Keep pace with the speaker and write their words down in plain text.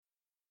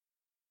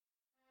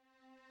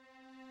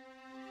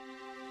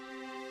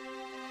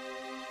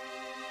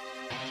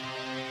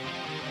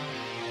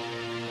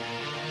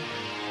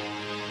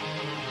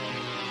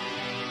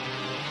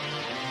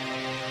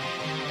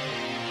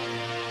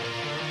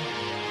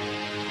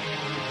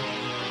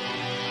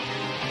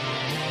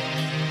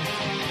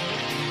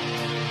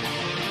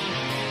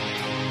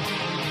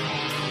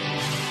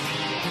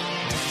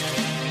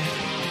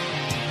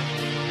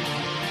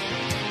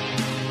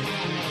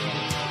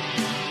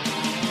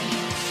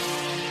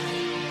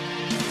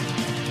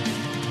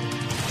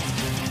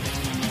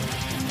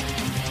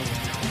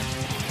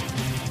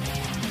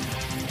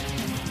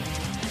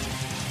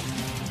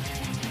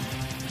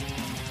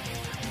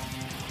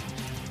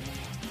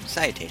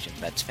Salutations,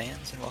 Mets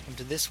fans, and welcome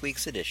to this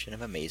week's edition of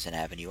Amazin'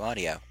 Avenue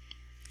Audio,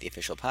 the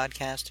official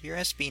podcast of your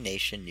SB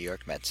Nation New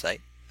York Mets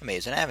site,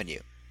 Amazin' Avenue.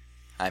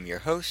 I'm your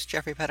host,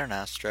 Jeffrey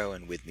Paternostro,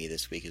 and with me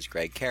this week is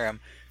Greg Karam.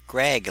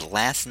 Greg,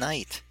 last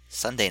night,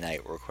 Sunday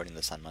night, we're recording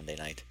this on Monday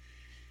night,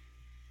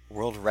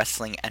 World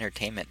Wrestling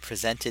Entertainment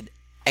presented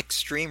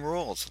Extreme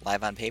Rules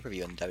live on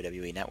pay-per-view on the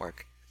WWE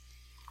Network.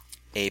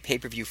 A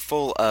pay-per-view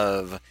full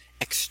of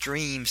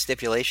extreme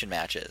stipulation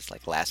matches,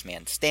 like Last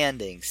Man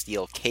Standing,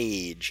 Steel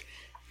Cage,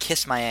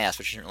 Kiss My Ass,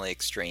 which isn't really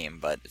extreme,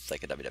 but it's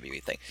like a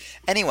WWE thing.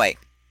 Anyway,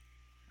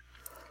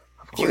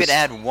 if you could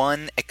add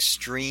one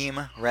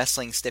extreme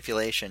wrestling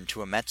stipulation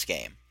to a Mets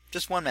game,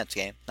 just one Mets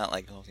game, not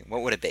like the whole thing,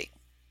 what would it be?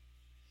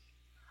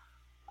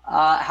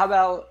 How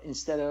about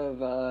instead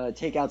of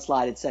take out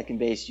slide at second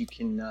base, you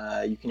can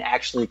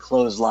actually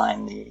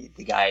clothesline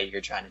the guy you're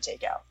trying to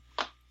take out.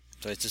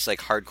 So it's just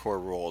like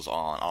hardcore rules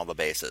on all the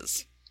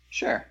bases.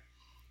 Sure.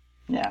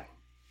 Yeah.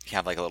 You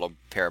have like a little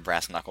pair of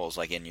brass knuckles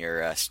like in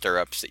your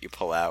stirrups that you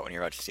pull out when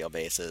you're about to steal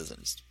bases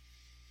and just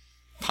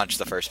punch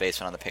the first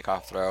baseman on the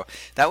pickoff throw.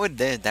 That would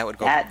go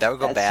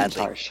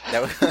badly. Harsh.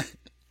 That would,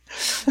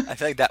 I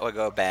feel like that would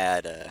go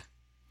bad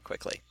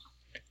quickly.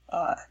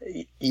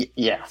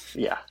 Yeah.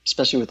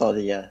 Especially with all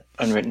the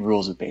unwritten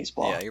rules of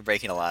baseball. Yeah, you're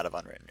breaking a lot of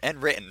unwritten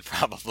and written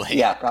probably.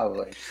 Yeah,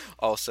 probably.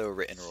 Also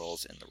written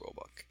rules in the rule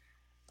book.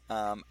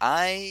 I'm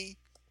a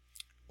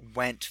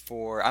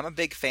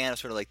big fan of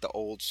sort of like the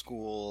old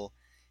school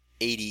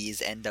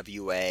 80s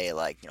NWA,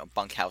 like,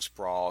 bunkhouse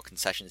brawl,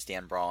 concession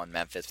stand brawl in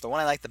Memphis. The one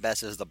I like the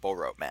best is the bull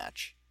rope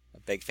match. A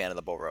big fan of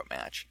the bull rope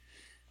match.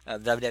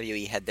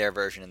 WWE had their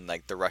version in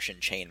like the Russian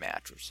chain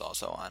match, which was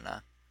also on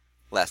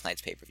last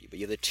night's pay-per-view. But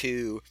you have the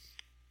two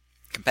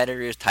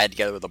competitors tied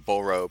together with a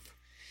bull rope,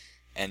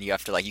 and you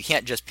have to you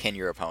can't just pin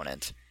your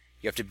opponent.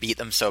 You have to beat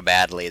them so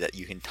badly that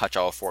you can touch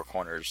all four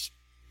corners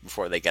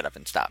before they get up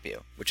and stop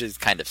you, which is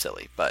kind of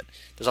silly. But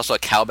there's also a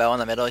cowbell in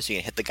the middle, so you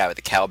can hit the guy with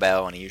the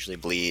cowbell, and he usually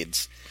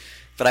bleeds.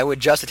 But I would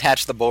just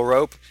attach the bull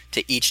rope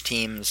to each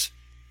team's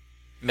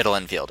middle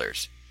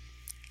infielders,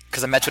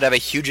 because the Mets would have a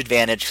huge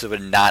advantage because it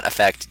would not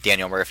affect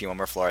Daniel Murphy,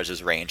 Wilmer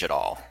Flores' range at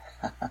all.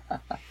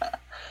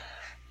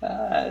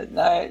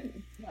 I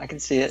can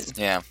see it.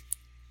 Yeah.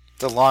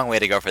 It's a long way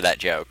to go for that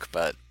joke,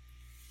 but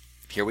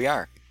here we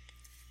are.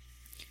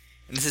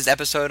 And this is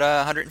episode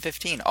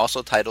 115,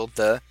 also titled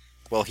the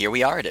Well, Here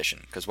We Are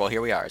edition, because Well,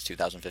 Here We Are is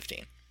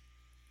 2015.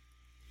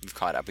 We've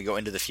caught up. We go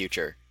into the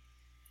future.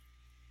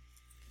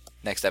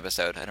 Next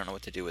episode, I don't know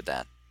what to do with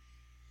that.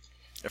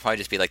 It'll probably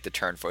just be like the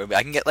turn forward.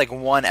 I can get like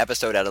one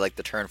episode out of like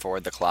the turn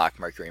forward the clock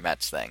Mercury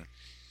Mets thing.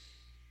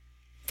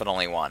 But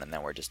only one, and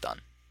then we're just done.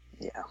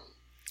 Yeah.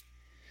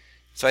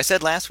 So I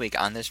said last week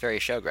on this very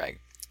show, Greg,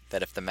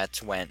 that if the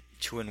Mets went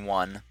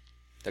 2-1,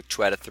 like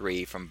 2 out of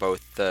 3 from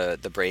both the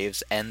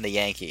Braves and the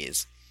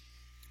Yankees,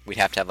 we'd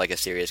have to have like a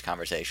serious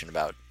conversation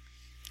about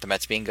the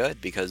Mets being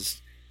good,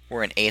 because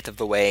we're an eighth of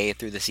the way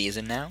through the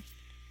season now.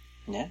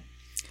 Yeah.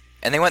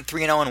 And they went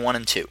 3-0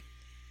 and 1-2,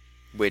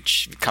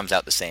 which comes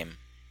out the same,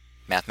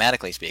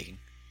 mathematically speaking.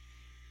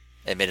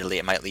 Admittedly,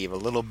 it might leave a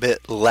little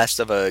bit less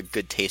of a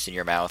good taste in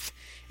your mouth,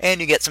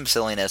 and you get some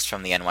silliness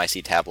from the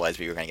NYC tabloids,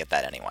 but you're going to get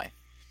that anyway.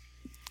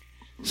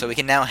 So we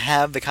can now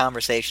have the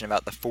conversation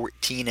about the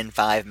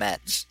 14-5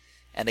 Mets.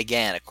 And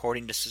again,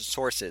 according to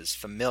sources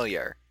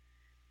familiar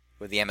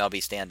with the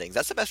MLB standings,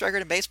 that's the best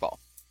record in baseball.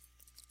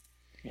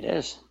 It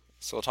is.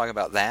 So we'll talk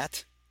about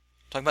that.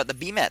 Talk about the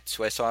B-Mets,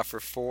 who I saw for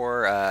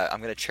 4, I'm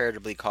going to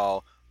charitably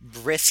call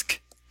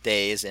brisk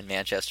days in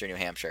Manchester, New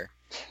Hampshire.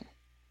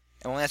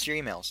 And we'll answer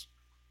your emails.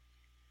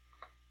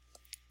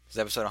 This is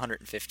episode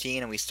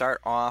 115, and we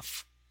start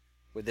off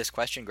with this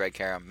question, Greg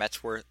Karam.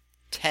 Mets were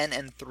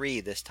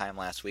 10-3 this time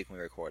last week when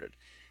we recorded.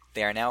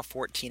 They are now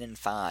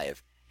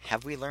 14-5.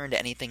 Have we learned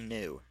anything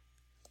new?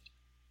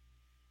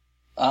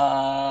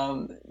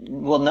 Well,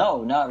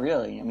 no, not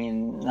really. I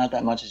mean, not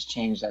that much has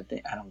changed. I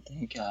don't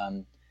think.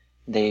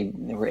 They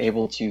were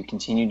able to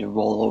continue to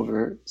roll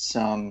over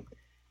some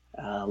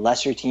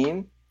lesser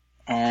team,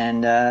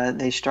 and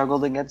they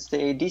struggled against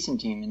a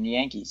decent team in the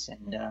Yankees.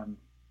 And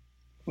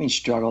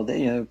struggled.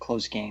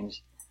 Close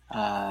games.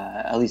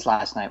 At least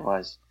last night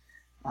was.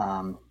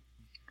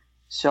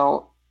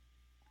 So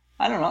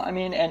I don't know. I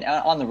mean, and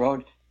on the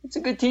road, it's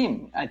a good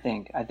team. I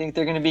think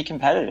they're going to be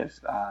competitive.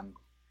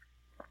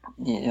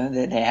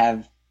 They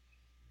have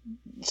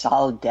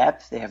solid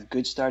depth. They have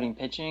good starting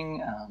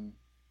pitching.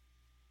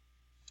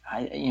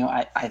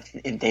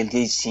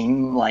 They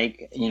seem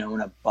like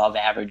an above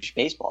average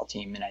baseball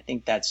team, and I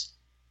think that's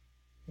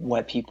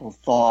what people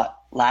thought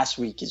last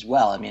week as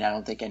well. I mean, I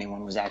don't think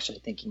anyone was actually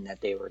thinking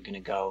that they were going to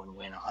go and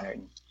win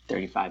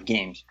 135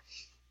 games.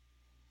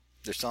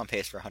 They're still on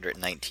pace for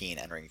 119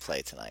 entering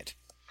play tonight.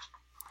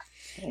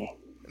 Hey.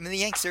 I mean, the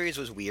Yanks series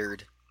was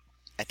weird.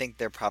 I think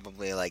they're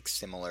probably like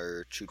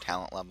similar true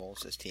talent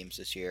levels as teams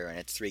this year, and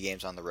it's 3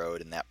 games on the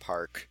road in that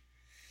park.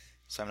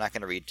 So I'm not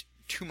going to read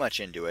too much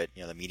into it.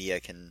 The media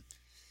can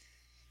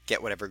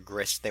get whatever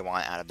grist they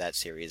want out of that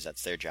series.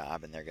 That's their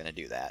job, and they're going to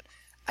do that.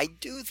 I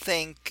do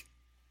think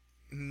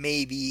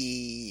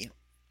maybe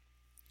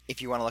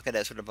if you want to look at it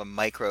as sort of a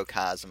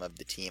microcosm of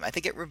the team, I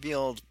think it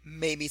revealed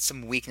maybe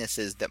some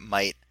weaknesses that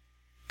might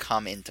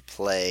come into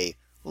play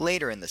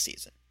later in the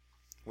season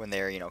when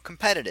they're,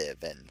 competitive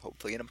and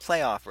hopefully in a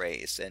playoff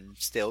race and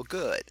still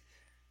good.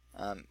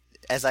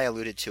 As I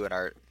alluded to in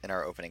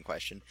our opening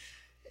question,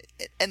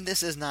 and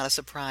this is not a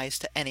surprise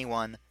to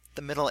anyone,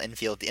 the middle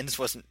infield, and this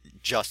wasn't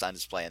just on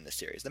display in this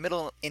series, the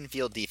middle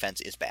infield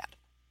defense is bad.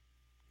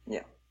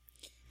 Yeah.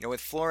 With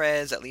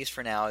Flores, at least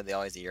for now,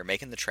 you're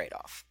making the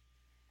trade-off.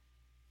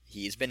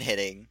 He's been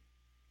hitting.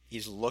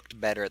 He's looked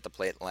better at the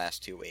plate the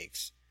last 2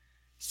 weeks.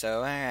 So,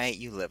 alright,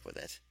 you live with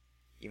it.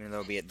 Even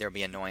though there'll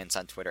be annoyance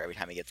on Twitter every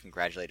time he gets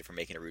congratulated for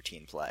making a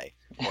routine play.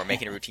 Or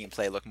making a routine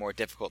play look more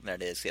difficult than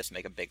it is, he has to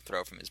make a big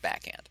throw from his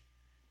backhand.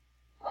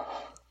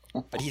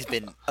 But he's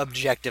been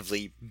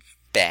objectively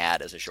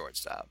bad as a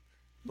shortstop.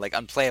 Like,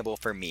 unplayable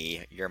for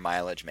me. Your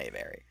mileage may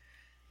vary.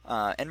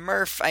 And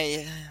Murph,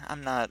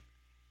 I'm not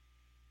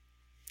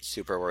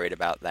super worried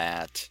about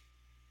that.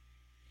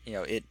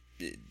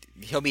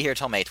 He'll be here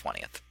till May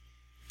 20th.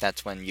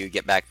 That's when you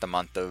get back the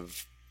month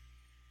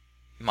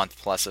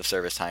plus of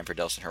service time for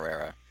Dilson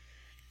Herrera.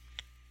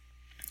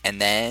 And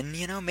then,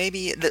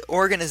 maybe the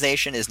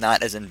organization is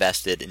not as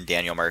invested in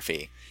Daniel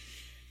Murphy,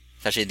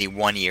 especially the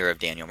 1 year of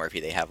Daniel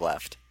Murphy they have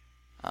left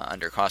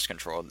under cost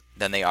control,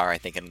 than they are, I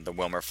think, in the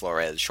Wilmer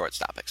Flores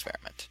shortstop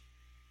experiment.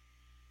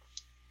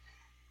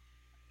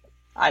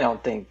 I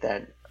don't think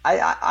that.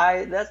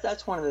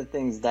 That's one of the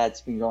things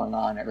that's been going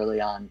on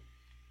early on.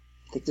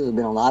 I think there's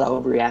been a lot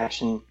of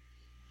overreaction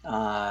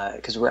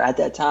because we're at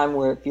that time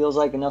where it feels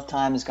like enough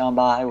time has gone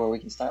by where we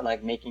can start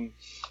making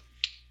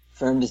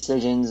firm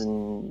decisions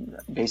and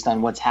based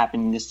on what's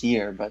happening this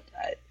year. But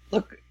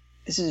look,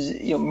 this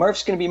is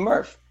Murph's going to be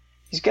Murph.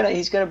 He's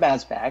gonna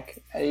bounce back.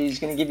 He's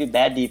going to give you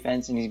bad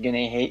defense and he's going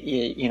to hit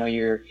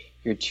your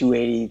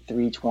 280,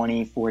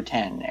 320,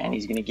 410, and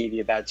he's going to give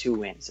you about 2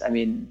 wins. I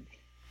mean.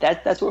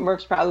 That's what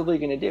Murph's probably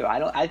going to do.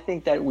 I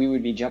think that we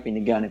would be jumping the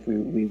gun if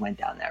we went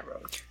down that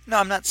road. No,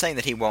 I'm not saying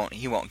that he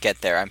won't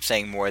get there. I'm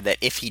saying more that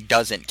if he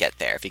doesn't get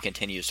there, if he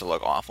continues to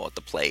look awful at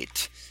the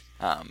plate,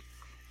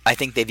 I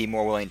think they'd be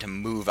more willing to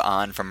move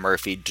on from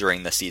Murphy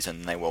during the season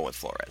than they will with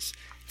Flores.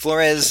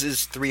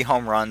 Flores' 3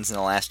 home runs in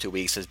the last 2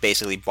 weeks has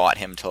basically bought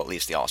him till at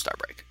least the All-Star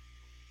break.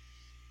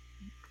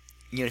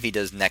 Even if he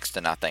does next to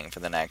nothing for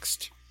the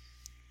next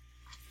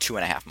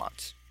 2.5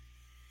 months.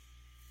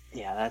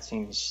 Yeah, that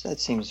seems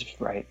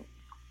right.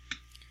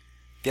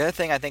 The other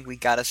thing I think we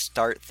got to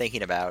start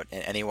thinking about,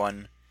 and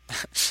anyone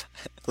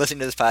listening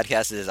to this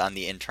podcast is on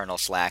the internal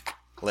Slack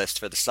list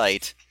for the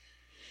site,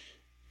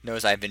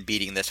 knows I've been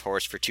beating this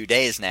horse for 2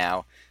 days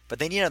now, but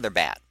they need another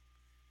bat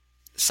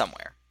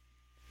somewhere.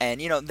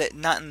 And,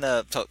 not in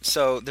the...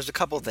 So there's a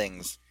couple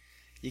things.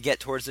 You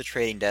get towards the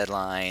trading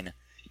deadline,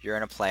 you're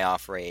in a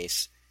playoff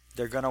race,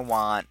 they're going to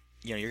want,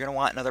 you're going to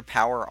want another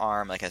power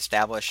arm, like an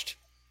established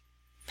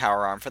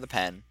power arm for the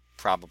pen.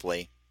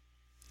 Probably,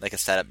 like a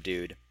setup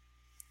dude.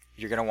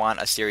 You're going to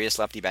want a serious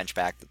lefty bench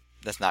bat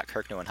that's not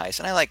Kirk Neuenhuis,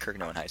 and I like Kirk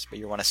Neuenhuis, but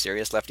you want a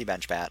serious lefty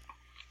bench bat.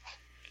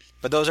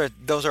 But those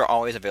are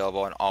always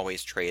available and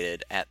always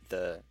traded at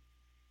the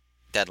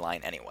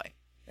deadline anyway.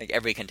 Like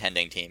every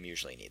contending team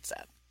usually needs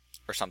that,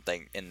 or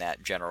something in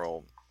that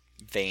general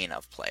vein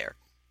of player.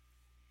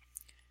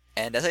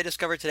 And as I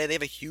discovered today, they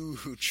have a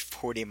huge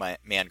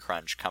 40-man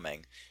crunch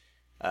coming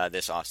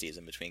this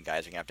offseason between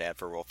guys who have to add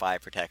for Rule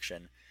 5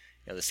 protection.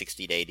 The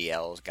 60-day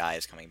DLs,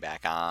 guys coming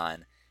back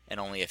on, and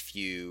only a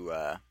few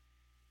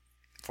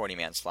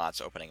 40-man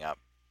slots opening up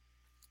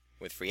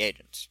with free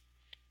agents.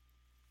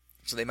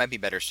 So they might be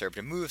better served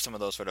to move some of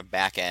those sort of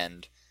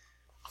back-end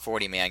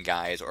 40-man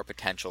guys or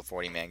potential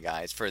 40-man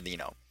guys for the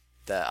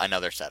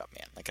another setup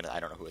man. I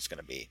don't know who it's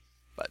going to be,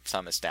 but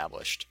some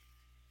established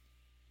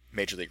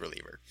major league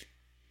reliever.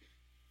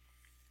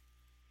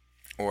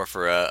 Or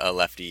for a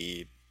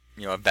lefty,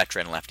 a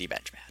veteran lefty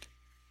bench bat.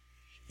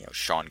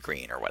 Sean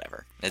Green or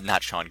whatever.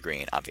 Not Sean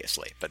Green,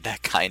 obviously, but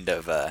that kind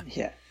of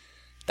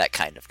that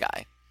kind of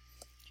guy.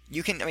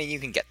 You can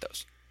get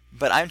those.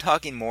 But I'm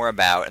talking more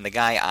about, and the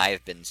guy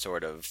I've been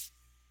sort of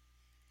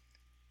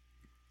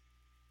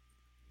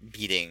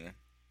beating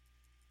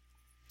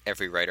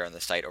every writer on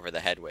the site over the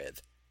head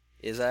with,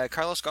 is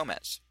Carlos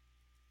Gomez.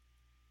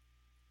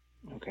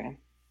 Okay.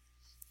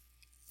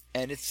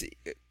 And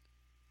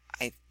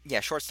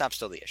shortstop's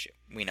still the issue.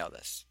 We know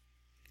this.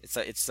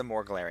 It's the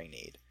more glaring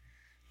need.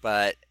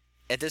 But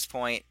at this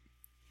point,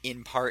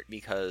 in part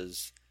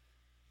because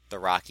the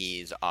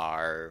Rockies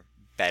are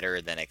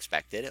better than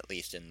expected, at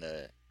least in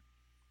the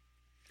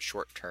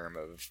short term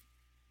of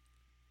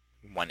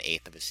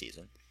 1/8 of a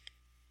season.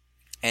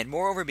 And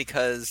moreover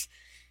because,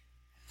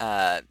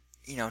 Noah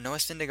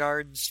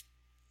Syndergaard's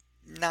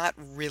not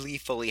really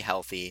fully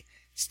healthy.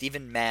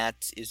 Steven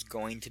Matz is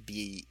going to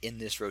be in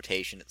this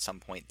rotation at some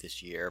point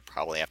this year,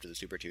 probably after the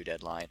Super 2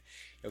 deadline.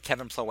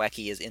 Kevin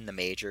Plawecki is in the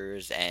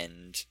majors,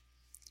 and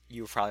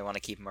you probably want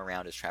to keep him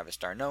around as Travis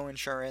d'Arnaud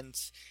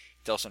insurance.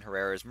 Dilson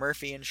Herrera's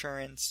Murphy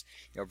insurance.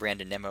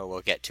 Brandon Nimmo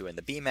we'll get to in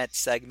the BMET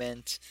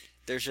segment.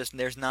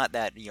 There's not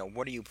that,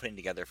 what are you putting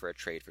together for a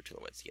trade for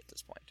Tulowitzki at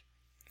this point?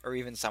 or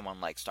even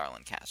someone like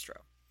Starlin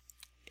Castro.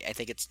 I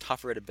think it's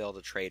tougher to build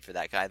a trade for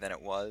that guy than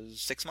it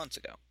was 6 months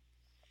ago.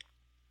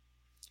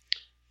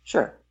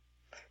 Sure.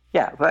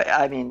 Yeah, but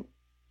I mean,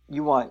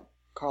 you want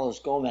Carlos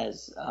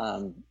Gomez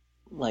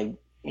like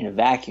in a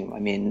vacuum. I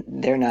mean,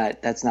 they're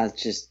not. That's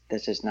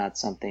just not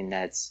something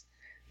that's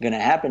going to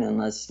happen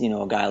unless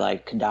a guy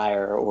like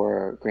Kadire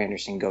or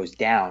Granderson goes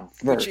down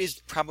first. Which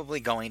is probably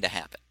going to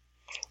happen.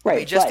 Right. I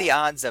mean, just the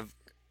odds of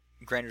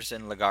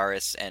Granderson,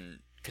 Lagares, and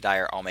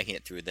Kadire all making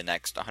it through the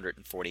next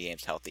 140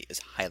 games healthy is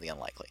highly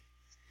unlikely.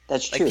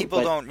 That's true.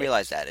 People don't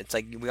realize that. It's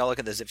like we all look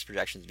at the Zips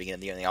projections at the beginning of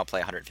the year and they all play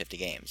 150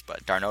 games,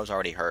 but Darno's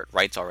already hurt,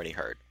 Wright's already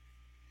hurt.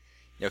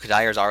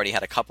 Kadire's already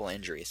had a couple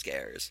injury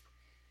scares.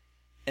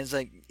 And it's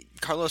like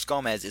Carlos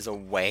Gomez is a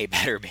way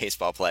better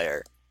baseball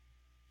player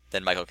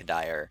than Michael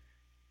Kadire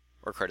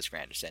or Curtis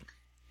Granderson,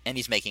 and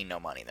he's making no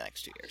money the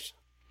next 2 years.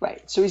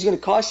 Right. So he's going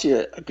to cost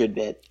you a good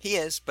bit. He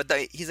is, but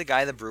he's a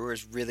guy the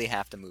Brewers really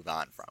have to move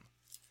on from.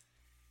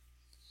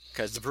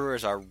 Because the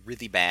Brewers are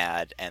really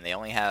bad, and they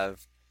only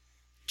have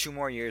 2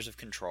 more years of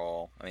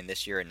control. I mean,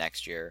 this year and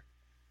next year.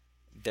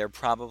 They're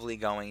probably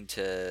going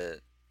to...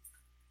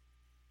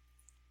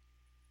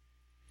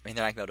 I mean,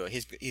 they're not going to be able to...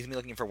 He's going to be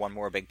looking for one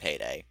more big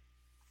payday,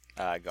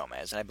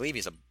 Gomez. And I believe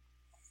he's a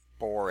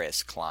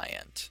Boris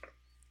client.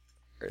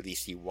 Or at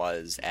least he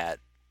was at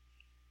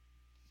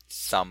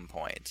some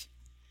point,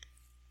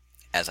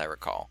 as I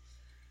recall.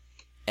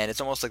 And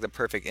it's almost like the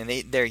perfect... And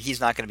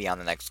he's not going to be on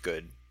the next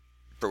good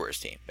Brewers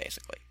team,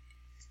 basically.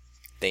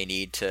 They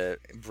need to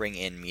bring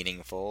in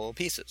meaningful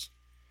pieces.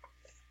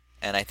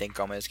 And I think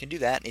Gomez can do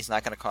that. And he's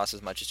not going to cost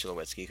as much as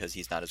Tulowitzki because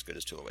he's not as good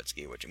as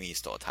Tulowitzki, which, I mean, he's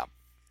still a top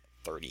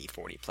 30,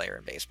 40 player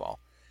in baseball.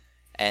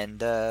 And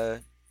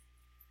there's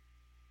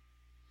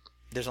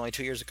only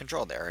 2 years of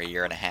control there, or a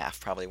year and a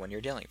half, probably, when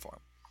you're dealing for him.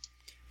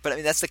 But, I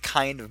mean, that's the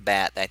kind of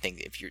bat that I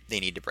think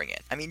they need to bring in.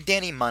 I mean,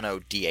 Danny Muno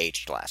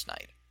DH'd last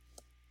night.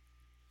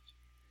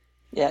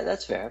 Yeah,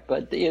 that's fair.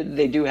 But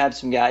they do have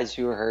some guys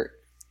who are hurt.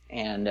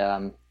 And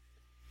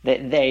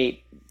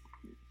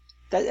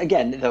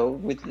again, though,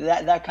 with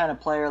that kind of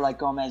player like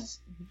Gomez,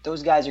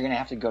 those guys are going to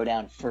have to go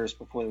down first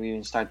before we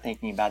even start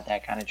thinking about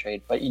that kind of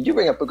trade. But you do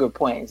bring up a good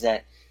point, is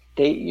that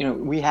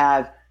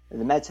the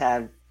Mets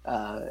have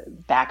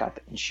backup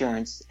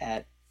insurance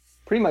at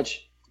pretty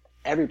much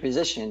every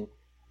position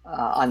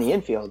on the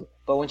infield.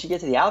 But once you get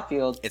to the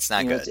outfield, it's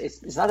not good.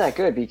 It's not that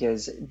good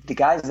because the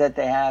guys that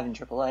they have in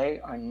AAA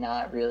are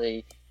not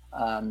really.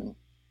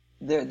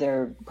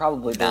 They're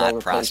probably below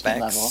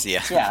replacement level.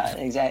 Yeah,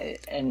 exactly.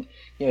 And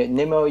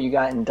Nimmo you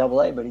got in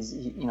AA, but he's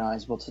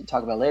as we'll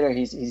talk about later,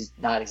 he's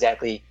not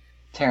exactly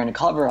tearing the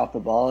cover off the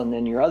ball. And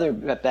then your other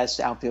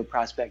best outfield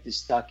prospect is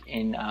stuck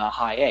in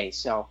High A.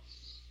 So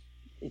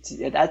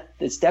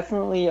it's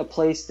definitely a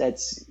place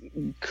that's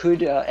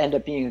could end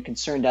up being a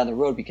concern down the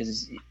road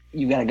because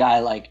you got a guy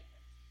like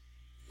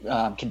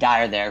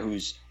Kadire there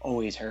who's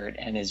always hurt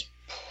and is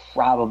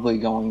probably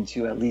going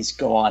to at least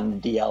go on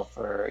the DL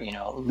for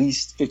at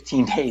least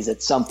 15 days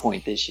at some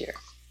point this year.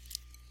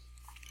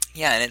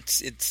 Yeah, and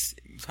it's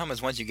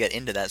almost once you get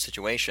into that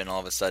situation, all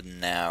of a sudden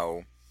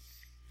now,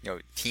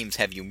 teams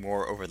have you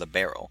more over the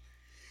barrel,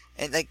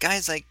 and like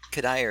guys like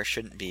Kadire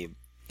shouldn't be,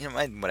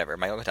 whatever.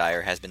 Michael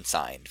Kadire has been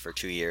signed for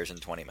 2 years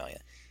and $20 million.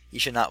 He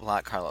should not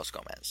block Carlos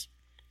Gomez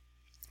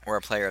or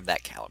a player of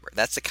that caliber.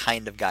 That's the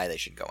kind of guy they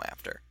should go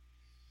after.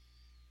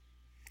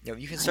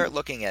 You can start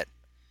looking at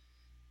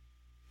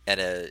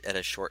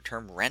a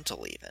short-term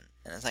rental even.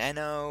 And it's like, I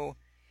know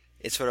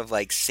it's sort of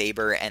like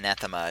Saber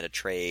anathema to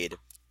trade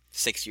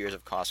 6 years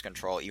of cost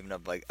control, even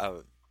of like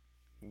a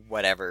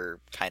whatever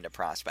kind of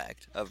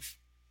prospect of,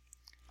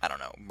 I don't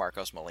know,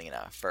 Marcos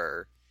Molina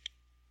for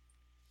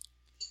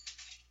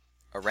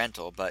a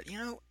rental. But,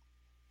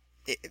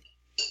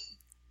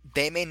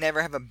 they may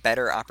never have a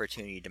better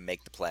opportunity to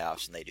make the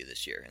playoffs than they do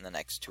this year in the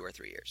next 2 or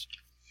 3 years.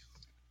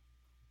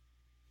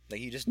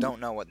 Like, you just don't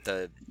know what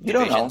the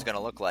division's going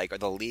to look like or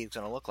the league's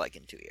going to look like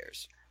in 2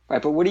 years.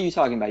 Right, but what are you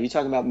talking about? Are you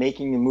talking about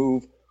making the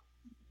move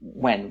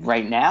when?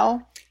 Right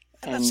now?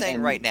 I'm not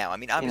saying right now. I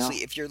mean, obviously,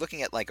 if you're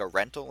looking at like a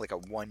rental, like a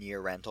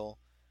 1-year rental,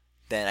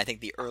 then I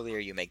think the earlier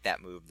you make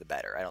that move, the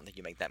better. I don't think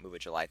you make that move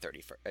at July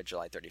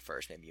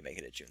 31st. Maybe you make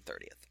it at June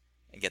 30th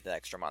and get the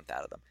extra month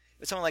out of them.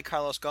 With someone like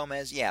Carlos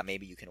Gomez, yeah,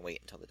 maybe you can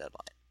wait until the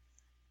deadline.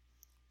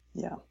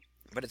 Yeah.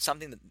 But it's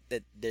something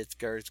that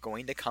there's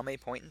going to come a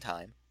point in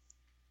time.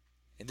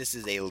 And this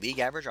is a league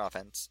average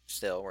offense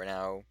still. We're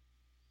now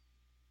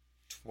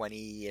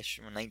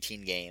 20-ish,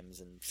 19 games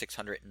and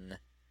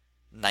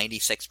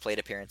 696 plate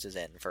appearances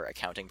in for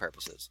accounting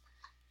purposes.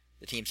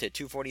 The teams hit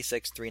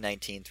 246,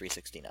 319,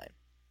 369.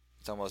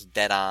 It's almost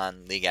dead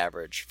on league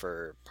average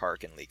for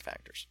park and league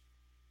factors.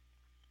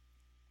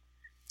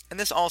 And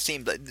this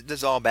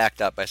is all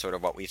backed up by sort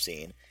of what we've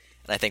seen.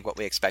 And I think what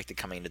we expected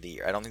coming into the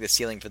year. I don't think the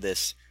ceiling for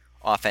this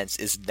offense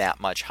is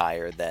that much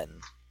higher than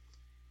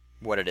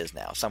what it is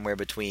now. Somewhere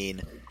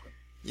between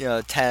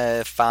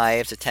 5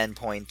 to 10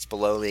 points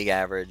below league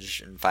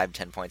average and 5 to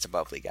 10 points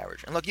above league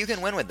average. And look, you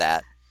can win with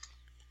that.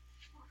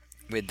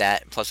 With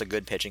that, plus a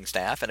good pitching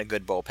staff and a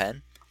good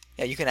bullpen.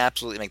 Yeah, you can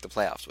absolutely make the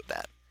playoffs with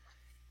that.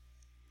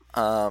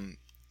 Um,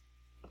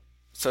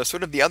 so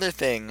sort of the other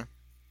thing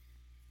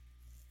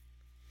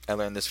I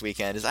learned this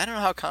weekend is I don't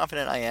know how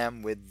confident I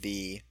am with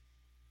the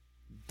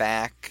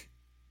back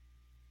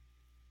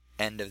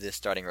end of this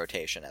starting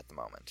rotation at the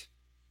moment.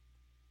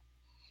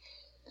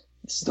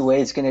 This is the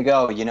way it's going to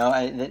go.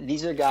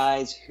 These are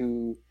guys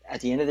who,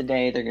 at the end of the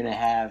day, they're going to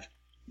have,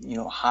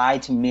 high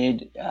to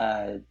mid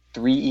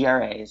 3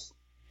 ERAs,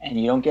 and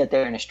you don't get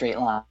there in a straight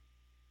line.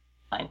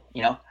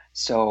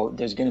 So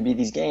there's going to be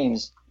these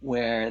games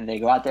where they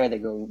go out there, they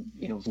go,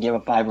 give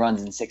up 5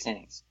 runs in 6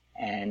 innings,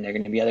 and there are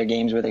going to be other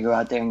games where they go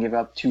out there and give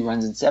up 2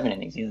 runs in 7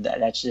 innings.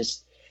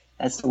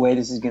 That's the way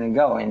this is going to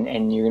go,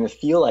 and you're going to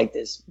feel like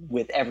this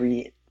with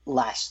every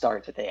last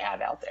start that they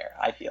have out there.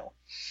 I feel,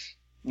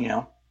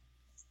 No,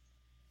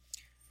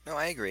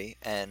 I agree,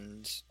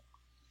 and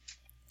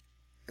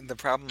the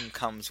problem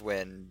comes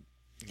when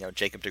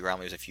Jacob deGrom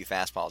leaves a few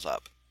fastballs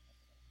up.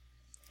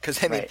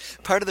 Because, Right.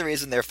 part of the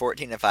reason they're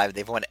 14-5,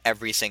 they've won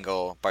every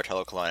single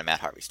Bartolo Colon and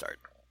Matt Harvey start.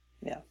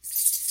 Yeah.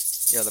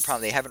 The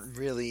problem, they haven't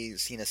really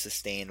seen a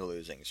sustained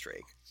losing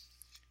streak.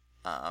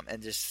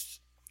 And just,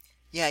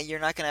 you're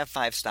not going to have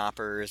 5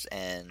 stoppers,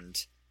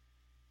 and,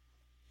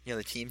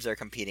 the teams they're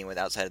competing with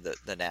outside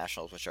of the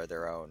Nationals, which are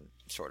their own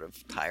sort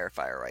of tire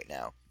fire right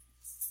now.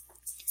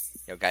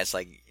 Guys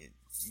like,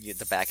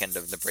 the back end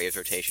of the Braves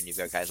rotation, you've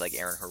got guys like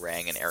Aaron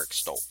Harang and Eric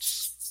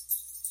Stoltz.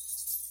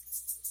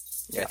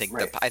 Yeah,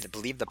 I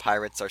believe the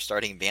Pirates are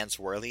starting Vance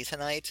Worley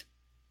tonight.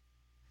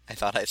 I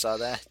thought I saw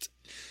that.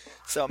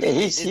 So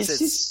he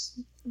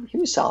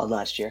was solid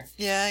last year.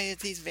 Yeah,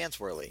 he's Vance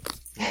Worley.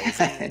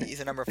 He's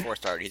a number 4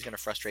 starter. He's going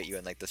to frustrate you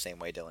in the same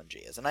way Dylan G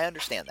is, and I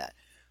understand that.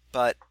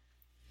 But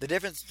the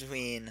difference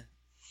between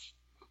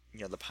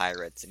the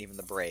Pirates and even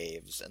the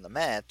Braves and the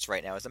Mets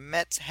right now is the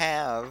Mets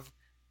have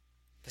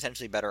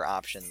potentially better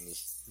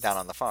options down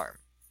on the farm.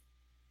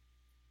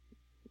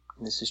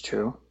 This is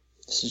true.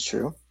 This is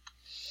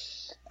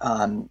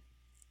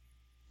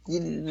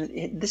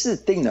the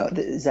thing, though,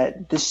 is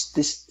that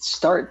this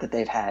start that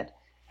they've had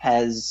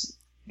has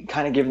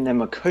kind of given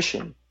them a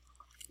cushion,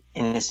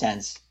 in a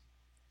sense,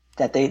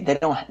 that they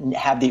don't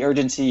have the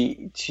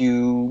urgency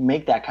to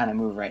make that kind of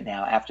move right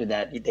now. After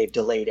that, they've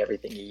delayed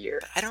everything a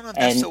year. I don't know if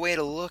that's the way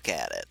to look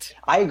at it.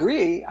 I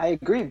agree,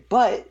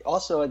 but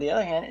also on the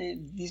other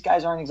hand, these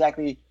guys aren't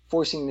exactly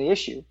forcing the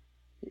issue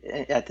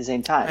at the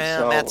same time.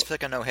 Well, Matt's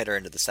took a no-hitter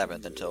into the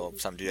 7th until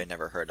some dude I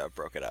never heard of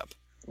broke it up.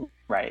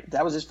 Right.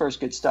 That was his first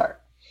good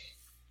start.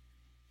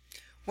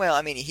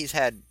 Well, he's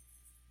had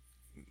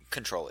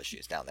control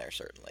issues down there,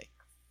 certainly.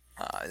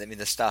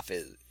 The stuff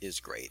is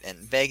great, and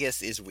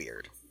Vegas is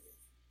weird.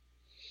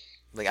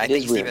 I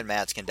think Steven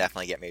Matz can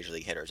definitely get major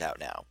league hitters out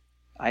now.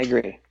 I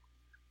agree.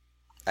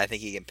 I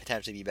think he can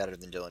potentially be better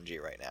than Dylan G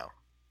right now.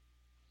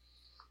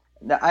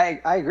 No, I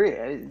agree.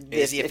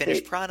 Is he a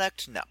finished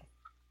product? No.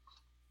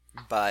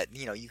 But,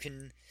 you're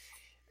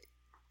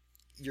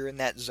in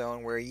that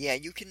zone where,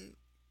 you can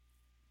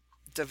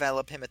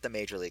develop him at the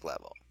major league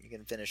level. You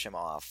can finish him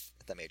off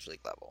at the major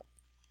league level.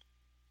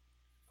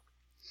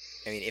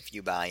 If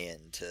you buy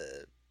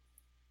into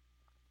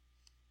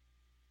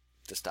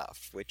the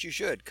stuff, which you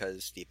should,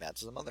 because Steve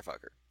Matz is a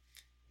motherfucker.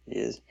 He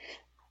is.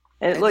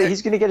 And look,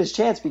 he's going to get his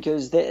chance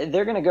because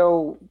they're going to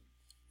go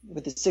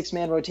with the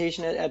 6-man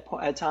rotation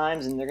at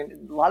times, and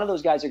a lot of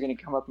those guys are going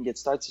to come up and get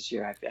starts this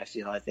year. I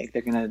think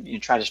they're going to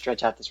try to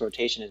stretch out this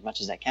rotation as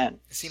much as they can.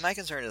 See, my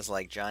concern is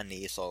John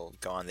Neese will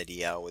go on the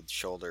DL with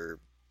shoulder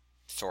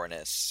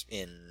soreness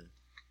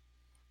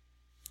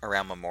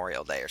around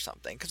Memorial Day or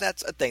something, because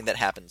that's a thing that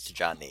happens to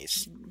John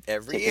Neese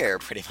every year,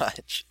 pretty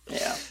much.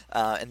 Yeah.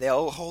 And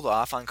they'll hold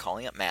off on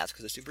calling up Matz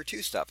because of Super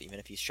 2 stuff, even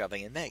if he's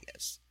shoving in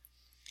Vegas.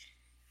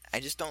 I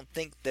just don't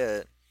think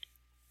that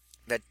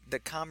the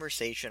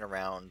conversation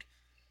around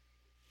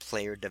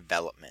player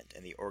development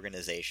and the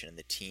organization and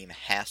the team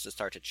has to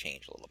start to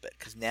change a little bit,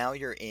 because now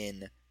you're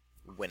in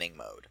winning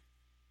mode.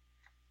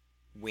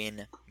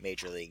 Win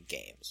major league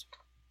games.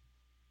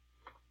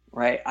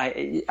 Right.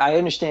 I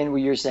understand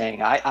what you're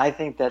saying. I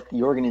think that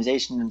the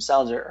organization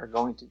themselves are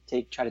going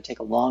to try to take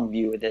a long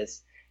view of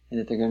this, and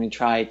that they're going to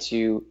try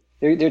to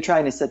they're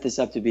trying to set this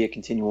up to be a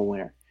continual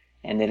winner,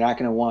 and they're not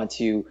going to want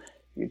to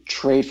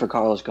trade for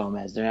Carlos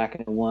Gomez. They're not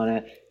going to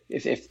want to,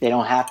 if they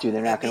don't have to,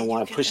 they're not going to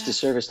want to push the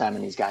service time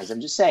on these guys.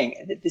 I'm just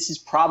saying that this is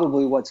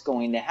probably what's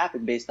going to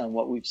happen based on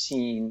what we've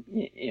seen,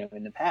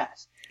 in the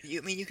past.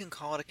 You can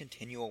call it a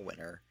continual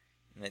winner,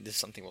 and this is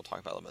something we'll talk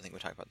about a little bit. I think we'll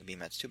talk about the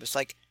B-Mets too, but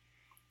it's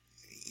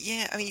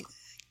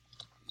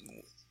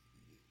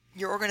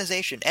your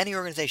organization, any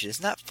organization,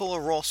 is not full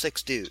of roll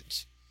 6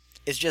 dudes.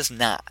 It's just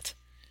not.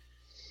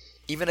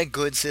 Even a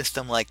good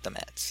system like the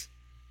Mets.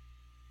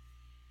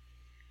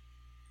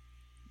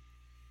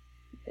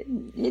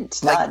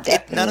 It's not.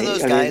 None of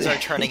those guys are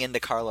turning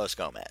into Carlos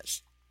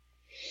Gomez.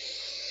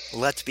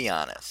 Let's be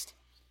honest.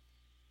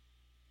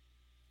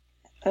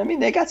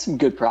 They got some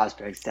good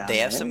prospects down there.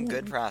 They have some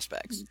good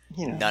prospects.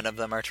 None of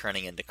them are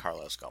turning into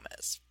Carlos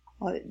Gomez.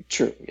 Well,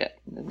 true, yeah.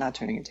 Not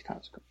turning into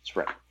Carlos Gomez,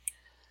 right.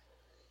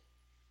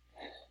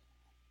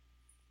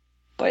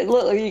 But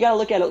look, you got to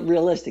look at it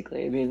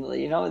realistically. I mean,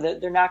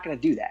 they're not going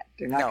to do that.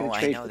 They're not going to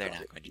trade. No, I know they're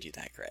not going to do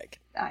that, Greg.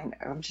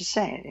 I'm just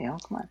saying.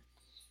 Come on.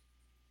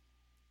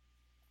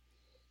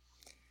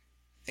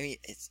 I mean,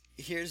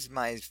 here's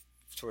my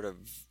sort of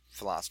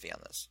philosophy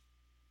on this.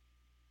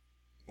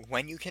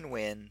 When you can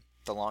win,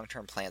 the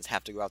long-term plans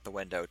have to go out the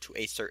window to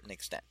a certain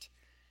extent.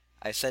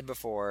 I said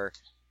before,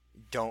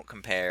 don't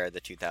compare the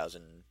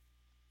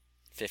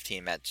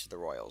 2015 Mets to the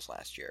Royals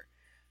last year.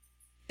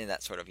 In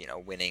that sort of,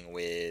 winning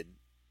with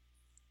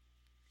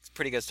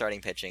pretty good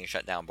starting pitching,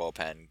 shut down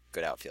bullpen,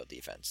 good outfield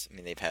defense. I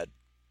mean, they've had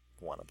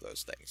one of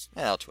those things.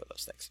 Well, two of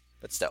those things.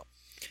 But still.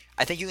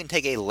 I think you can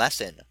take a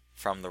lesson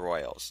from the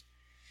Royals.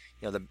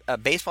 A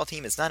baseball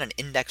team is not an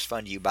index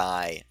fund you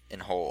buy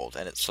and hold,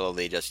 and it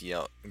slowly just,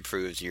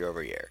 improves year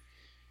over year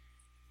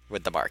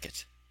with the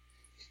market.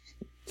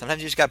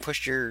 Sometimes you just got to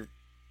push your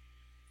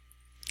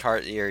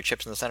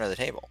chips in the center of the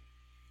table.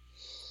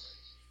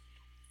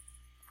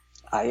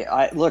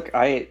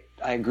 I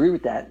agree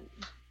with that.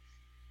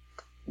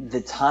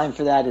 The time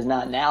for that is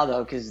not now,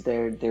 though, because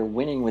they're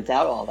winning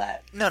without all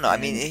that. No. I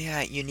mean,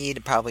 you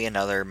need probably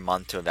another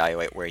month to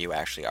evaluate where you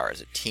actually are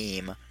as a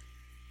team,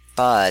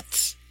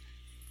 but.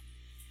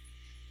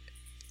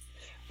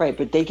 Right,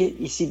 but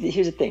here's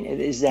the thing: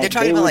 is that they're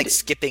talking about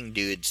skipping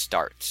dude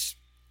starts.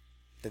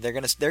 They're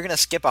gonna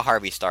skip a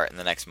Harvey start in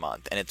the next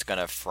month, and it's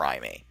gonna fry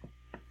me.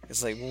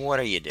 It's like, what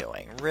are you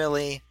doing,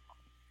 really?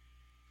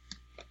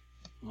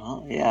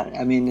 Well, yeah.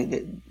 I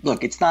mean,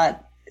 look, it's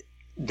not.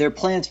 Their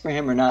plans for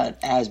him are not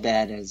as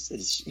bad as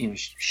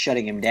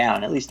shutting him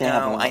down. At least they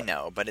have. I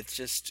know, but it's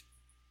just.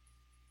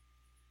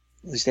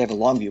 At least they have a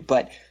long view,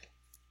 but.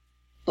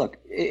 Look,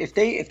 if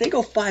they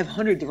go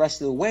 500 the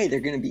rest of the way, they're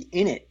going to be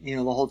in it, the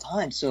whole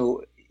time.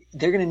 So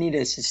they're going to need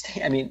a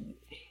sustain. I mean,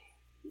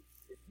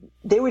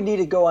 they would need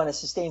to go on a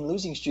sustained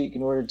losing streak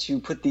in order to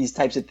put these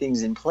types of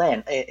things in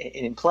play.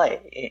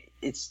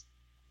 It's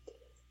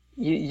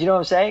you know what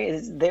I'm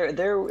saying?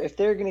 If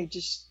they're going to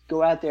just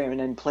go out there and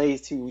then play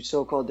to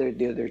so-called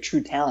their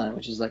true talent,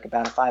 which is like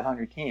about a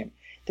 500 team,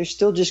 they're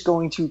still just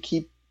going to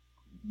keep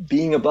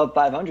being above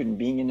 500 and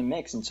being in the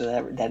mix, and so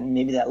that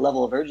maybe that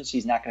level of urgency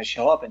is not going to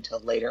show up until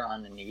later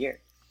on in the year.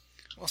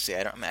 We'll see.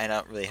 I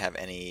don't really have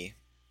any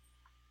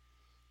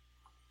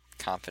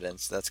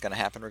confidence that's going to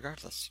happen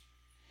regardless.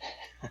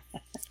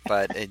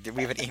 But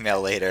we have an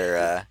email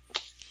later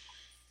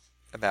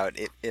about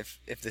if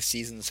the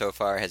season so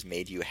far has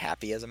made you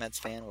happy as a Mets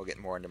fan. We'll get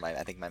more into my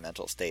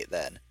mental state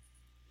then.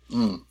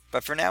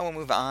 But for now, we'll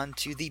move on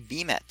to the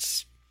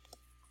B-Mets.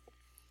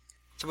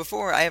 So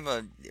before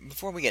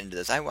we get into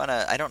this,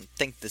 I don't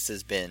think this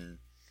has been,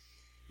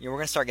 we're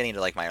going to start getting into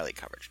like minor league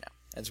coverage now,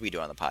 as we do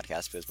on the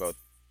podcast, because both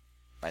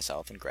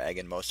myself and Greg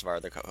and most of our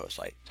other co-hosts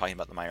like talking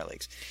about the minor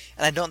leagues.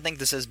 And I don't think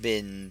this has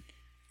been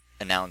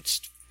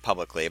announced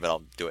publicly, but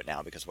I'll do it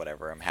now because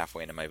whatever, I'm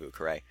halfway into my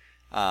Vucare.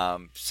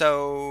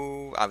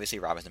 So obviously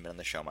Rob hasn't been on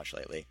the show much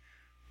lately.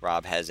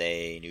 Rob has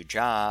a new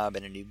job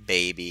and a new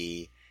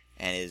baby,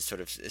 and is sort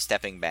of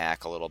stepping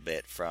back a little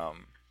bit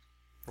from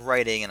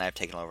writing, and I've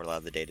taken over a lot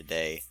of the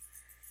day-to-day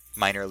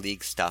minor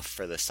league stuff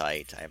for the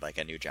site. I have like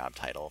a new job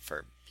title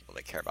for people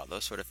that care about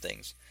those sort of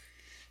things.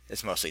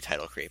 It's mostly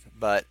title creep.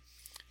 But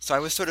so I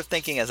was sort of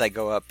thinking as I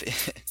go up when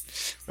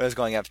I was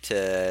going up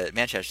to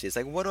Manchester, it's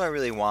like, what do I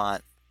really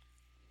want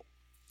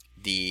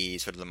the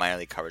sort of the minor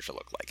league coverage to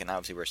look like? And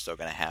obviously we're still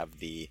going to have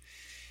the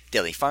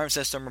daily farm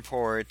system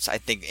reports. I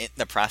think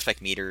the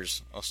prospect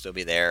meters will still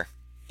be there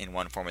in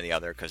one form or the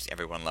other, because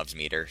everyone loves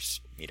meters,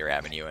 Meter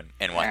Avenue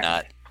and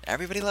whatnot.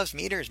 Everybody loves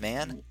meters,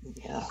 man.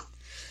 Yeah.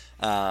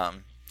 I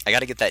got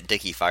to get that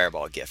Dickey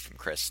Fireball gift from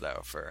Chris, though,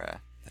 for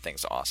that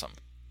thing's awesome.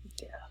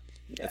 Yeah.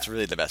 It's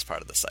really the best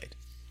part of the site.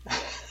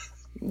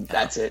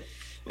 That's it.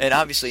 And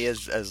obviously,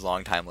 as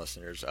longtime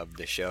listeners of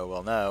the show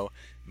will know,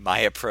 my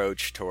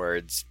approach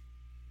towards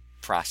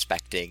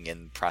prospecting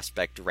and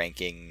prospect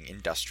ranking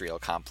industrial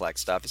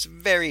complex stuff is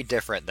very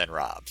different than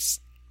Rob's.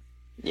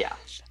 Yeah.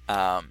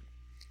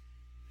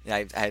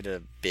 I had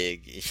a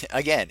big,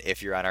 again,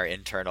 if you're on our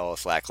internal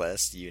Slack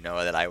list, you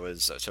know that I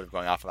was sort of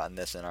going off on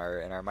this in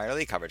our minor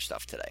league coverage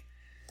stuff today.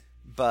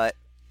 But,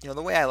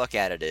 the way I look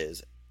at it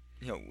is,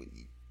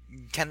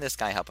 can this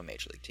guy help a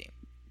major league team?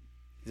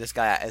 Is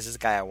this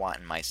guy I want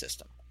in my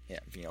system,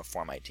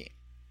 for my team?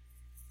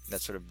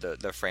 That's sort of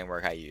the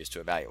framework I use to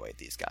evaluate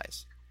these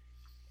guys.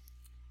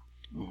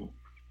 Mm-hmm.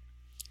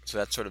 So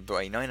that's sort of the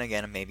way, and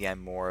again, maybe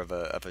I'm more of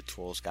a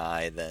tools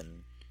guy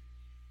than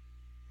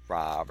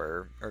Rob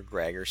or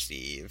Greg or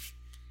Steve,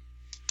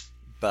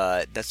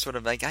 but that's sort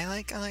of like I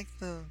like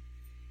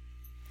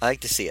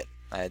to see it.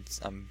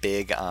 I'm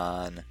big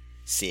on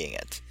seeing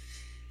it.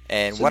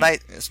 And so,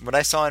 what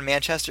I saw in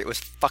Manchester, it was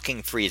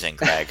fucking freezing,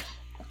 Greg.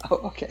 Oh,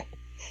 okay.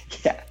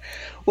 Yeah.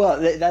 Well,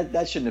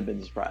 that shouldn't have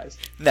been a surprise.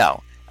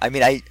 No, I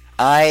mean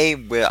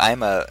I'm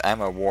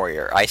a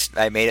warrior.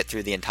 I made it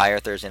through the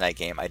entire Thursday night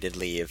game. I did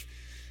leave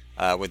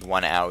with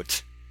one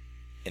out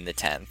in the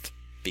 10th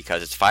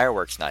because it's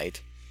fireworks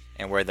night.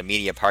 And where the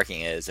media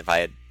parking is,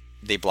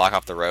 they block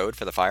off the road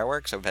for the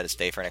fireworks, so we've had to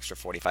stay for an extra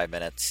 45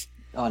 minutes.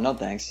 Oh, no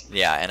thanks.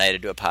 Yeah, and I had to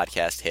do a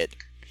podcast hit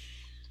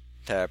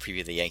to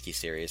preview the Yankee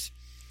series.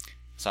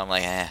 So I'm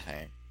like,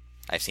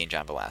 I've seen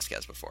John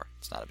Velasquez before.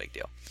 It's not a big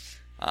deal.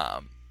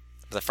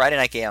 The Friday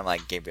night game, I'm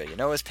like, Gabriel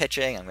Ynoa is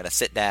pitching. I'm going to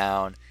sit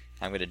down.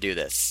 I'm going to do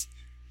this.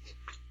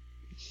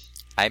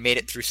 I made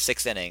it through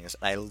 6 innings,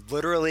 and I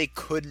literally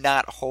could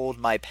not hold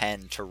my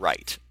pen to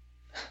write.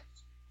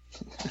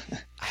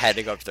 I had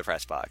to go up to the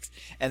press box.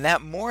 And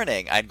that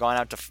morning, I'd gone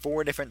out to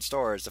 4 different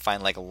stores to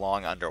find, like,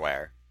 long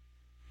underwear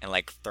and,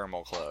 like,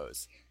 thermal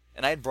clothes.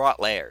 And I'd brought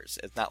layers.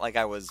 It's not like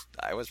I was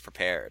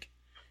prepared.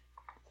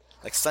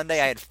 Like,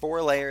 Sunday, I had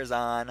 4 layers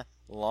on,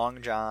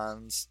 long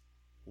johns,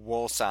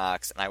 wool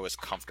socks, and I was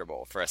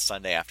comfortable for a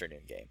Sunday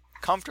afternoon game.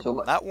 Comfortable.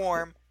 So, not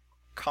warm.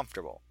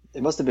 Comfortable.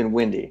 It must have been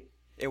windy.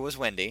 It was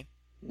windy.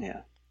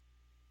 Yeah.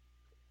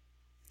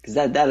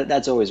 Because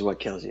that's always what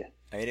kills you.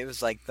 I mean, it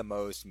was like the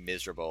most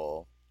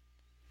miserable.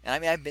 And I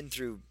mean, I've been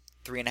through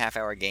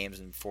 3.5-hour games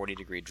in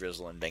 40-degree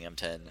drizzle in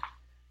Binghamton,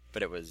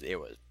 but it was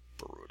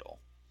brutal.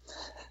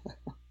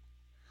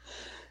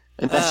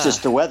 And that's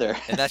just the weather.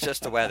 And that's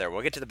just the weather.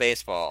 We'll get to the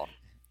baseball.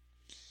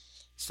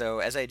 So,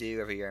 as I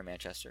do every year in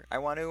Manchester, I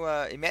want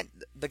to...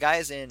 the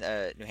guys in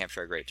New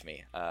Hampshire are great to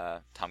me.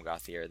 Tom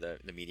Gauthier,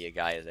 the media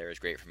guy there, is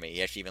great for me.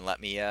 He actually even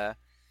let me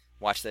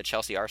watch the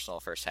Chelsea-Arsenal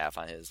first half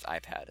on his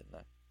iPad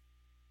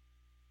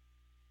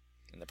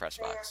in the press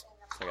box.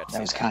 So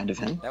that was kind of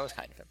him. That was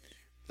kind of him.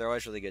 They're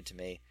always really good to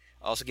me.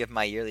 I also give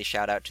my yearly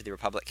shout-out to the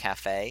Republic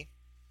Cafe,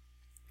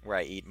 where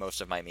I eat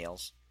most of my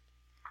meals.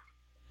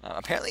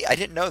 Apparently, I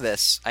didn't know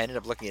this. I ended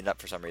up looking it up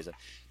for some reason.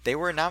 They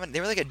were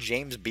like a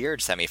James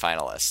Beard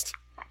semifinalist.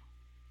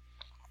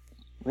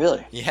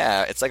 Really?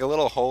 Yeah, it's like a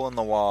little hole in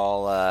the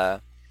wall.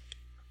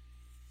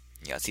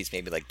 It seats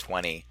maybe like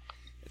 20.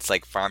 It's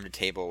like farm to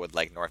table with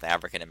like North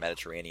African and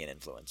Mediterranean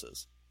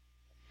influences.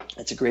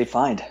 That's a great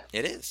find.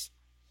 It is.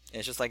 And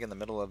it's just like in the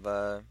middle of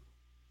the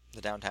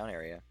downtown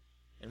area.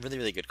 And really,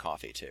 really good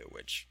coffee, too,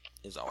 which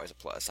is always a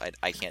plus.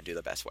 I can't do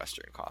the best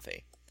Western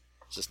coffee.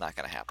 It's just not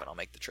going to happen. I'll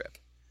make the trip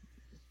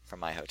from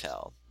my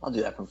hotel. I'll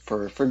do that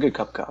for a good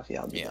cup of coffee.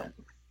 I'll do that.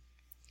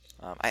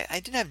 I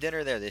didn't have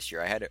dinner there this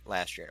year. I had it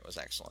last year, and it was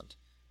excellent.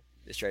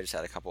 This year, I just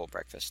had a couple of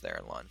breakfasts there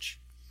and lunch.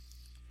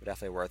 But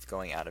definitely worth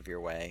going out of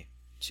your way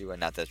to, and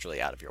not that it's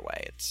really out of your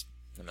way. It's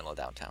in the middle of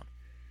downtown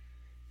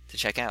to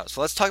check out.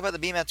 So let's talk about the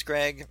B-Mets,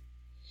 Greg.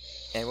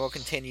 And we'll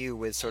continue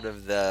with sort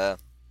of the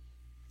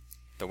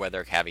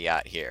weather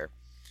caveat here.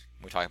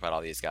 We talk about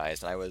all these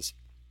guys, and I was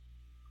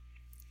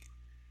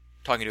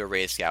talking to a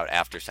Rays scout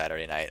after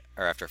Saturday night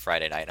or after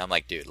Friday night, and I'm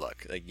like, dude,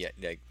 look,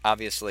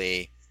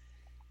 obviously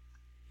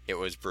it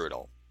was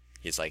brutal.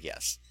 He's like,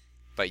 yes,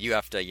 but you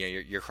have to,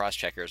 your cross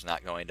checker is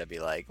not going to be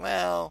like,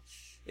 well,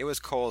 it was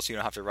cold, so you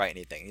don't have to write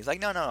anything. He's like,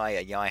 no,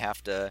 I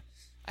have to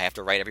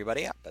write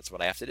everybody up. That's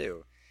what I have to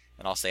do,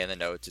 and I'll say in the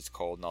notes it's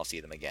cold, and I'll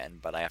see them again,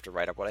 but I have to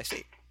write up what I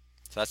see.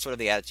 So that's sort of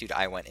the attitude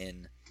I went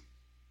in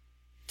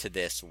to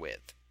this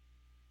with.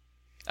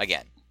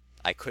 Again,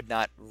 I could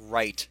not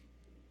write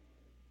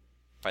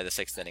by the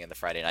 6th inning of the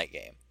Friday night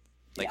game.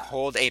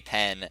 Hold a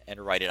pen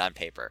and write it on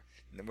paper.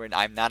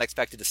 I'm not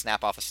expected to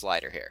snap off a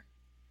slider here.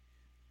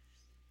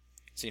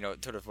 So,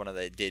 sort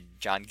of did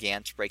John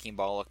Gant's breaking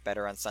ball look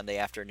better on Sunday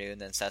afternoon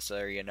than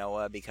Cesar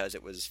Ynoa because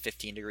it was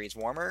 15 degrees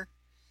warmer?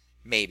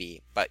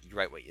 Maybe, but you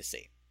write what you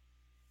see.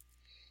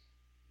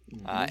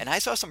 Mm-hmm. And I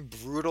saw some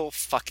brutal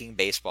fucking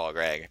baseball,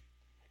 Greg.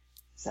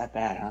 Is that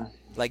bad, huh?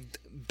 Like,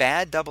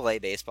 bad AA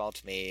baseball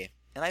to me,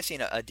 and I've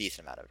seen a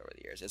decent amount of it over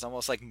the years, is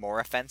almost like more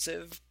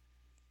offensive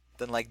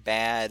than like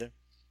bad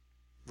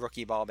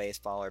rookie ball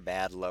baseball or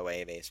bad low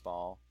A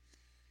baseball.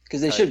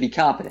 Because they should be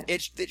competent.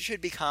 It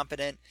should be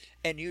competent,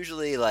 and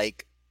usually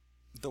like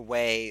the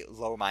way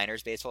low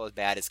minors baseball is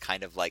bad is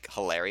kind of like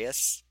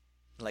hilarious,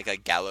 like a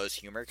gallows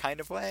humor kind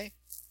of way.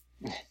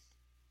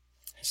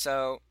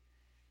 So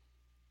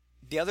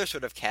the other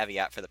sort of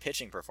caveat for the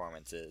pitching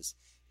performances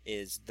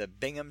is the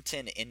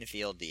Binghamton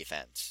infield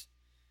defense.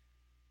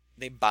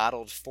 They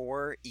bottled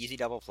 4 easy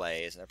double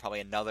plays, and there are probably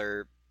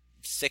another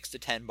 6 to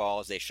 10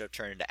 balls they should have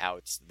turned into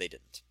outs. They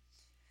didn't.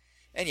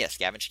 And yes,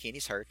 Gavin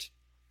Cicchini's hurt.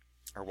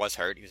 Or was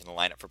hurt. He was in the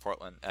lineup for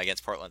Portland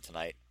against Portland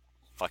tonight.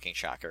 Fucking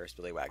shocker, as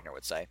Billy Wagner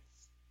would say.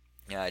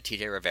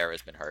 TJ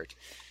Rivera's been hurt.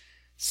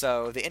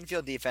 So the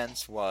infield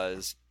defense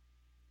was,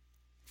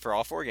 for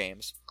all 4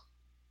 games,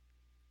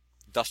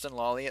 Dustin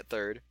Lawley at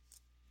third,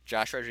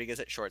 Josh Rodriguez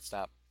at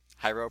shortstop,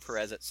 Jairo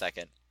Perez at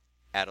second,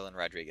 Adeline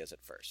Rodriguez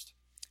at first.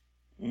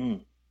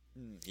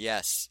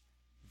 Yes.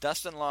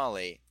 Dustin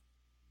Lawley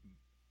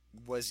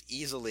was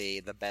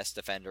easily the best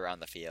defender on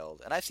the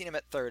field, and I've seen him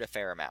at third a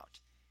fair amount.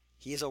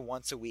 He's a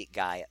once-a-week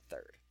guy at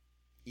third,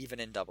 even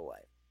in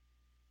Double-A.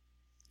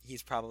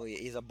 He's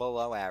a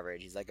below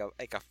average. He's like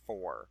a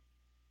 4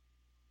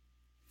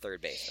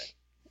 third baseman.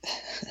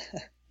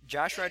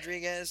 Josh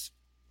Rodriguez,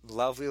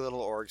 lovely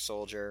little org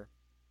soldier.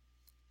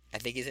 I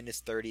think he's in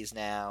his 30s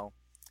now.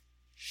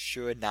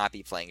 Should not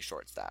be playing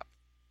shortstop.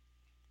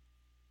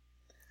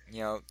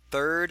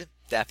 Third,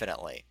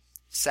 definitely.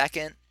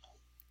 Second,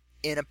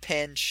 in a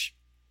pinch,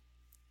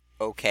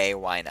 okay,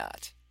 why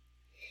not?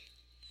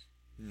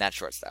 Not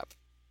shortstop.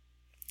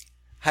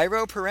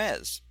 Jairo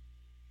Perez.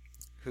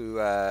 who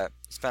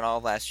spent all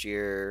of last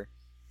year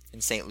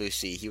in St.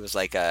 Lucie. He was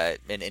like an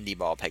indie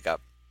ball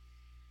pickup.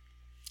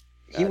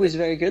 He was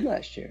very good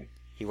last year.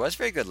 He was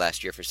very good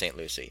last year for St.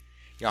 Lucie.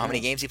 You know how many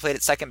Yeah. games he played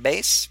at second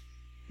base?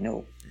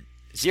 No.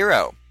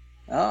 0.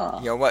 Oh.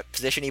 You know what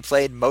position he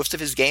played most of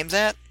his games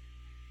at?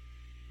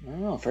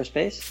 Oh, first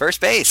base?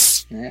 First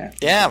base. Yeah.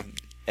 Yeah.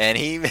 And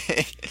he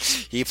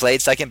he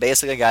played second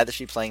base like a guy that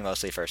should be playing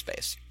mostly first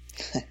base.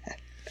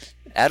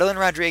 Adeline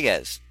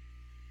Rodriguez.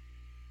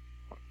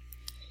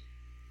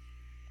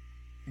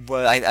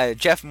 Well,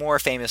 Jeff Moore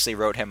famously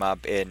wrote him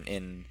up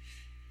in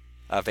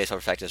Baseball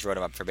Prospectus, wrote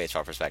him up for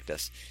Baseball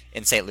Prospectus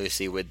in St.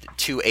 Lucie with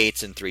 2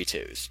 8s and 3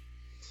 2s.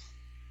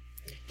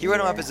 He wrote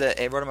him up as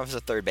a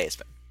third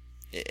baseman.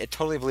 It's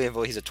totally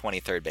believable he's a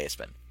 23rd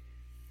baseman.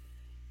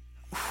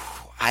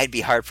 I'd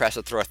be hard pressed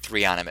to throw a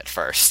 3 on him at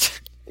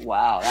first.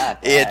 Wow,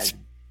 that bad. It's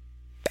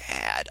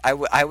bad.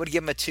 I would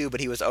give him a 2,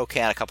 but he was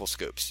okay on a couple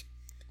scoops.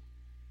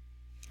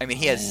 I mean,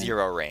 he has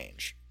 0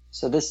 range.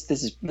 So this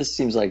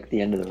seems like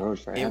the end of the road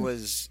for him.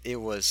 It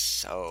was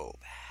so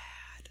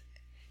bad.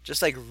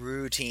 Just like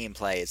routine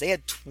plays. They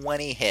had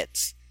 20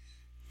 hits,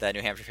 the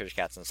New Hampshire Fisher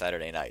Cats, on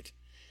Saturday night.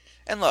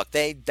 And look,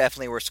 they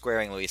definitely were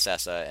squaring Luis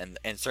Cessa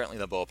and certainly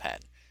the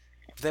bullpen.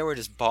 But there were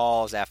just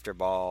balls after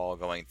ball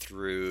going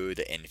through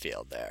the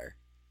infield there.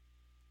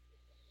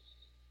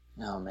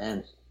 Oh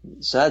man.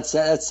 So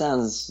that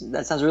sounds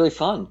really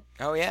fun.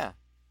 Oh yeah.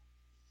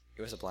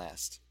 It was a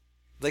blast.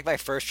 Like my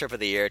first trip of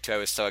the year too, I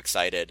was so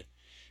excited.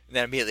 And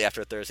then immediately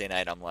after Thursday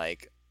night, I'm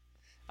like,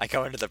 I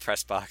go into the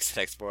press box the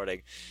next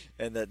morning,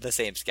 and the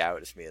same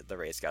scout as me, the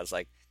Rays scout, is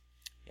like,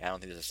 yeah, I don't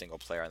think there's a single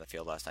player on the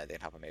field last night that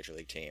can help a major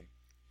league team.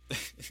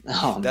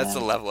 Oh, That's man.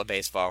 the level of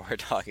baseball we're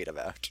talking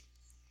about.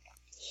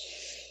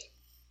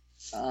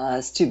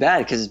 It's too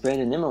bad because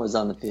Brandon Nimmo was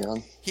on the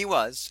field. He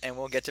was, and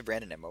we'll get to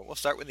Brandon Nimmo. We'll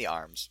start with the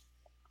arms.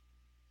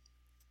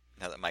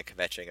 Now that my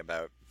kvetching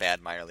about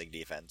bad minor league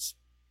defense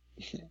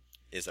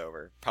is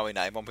over. Probably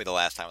not. It won't be the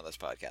last time on this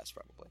podcast,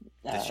 probably.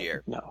 This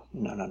year. No.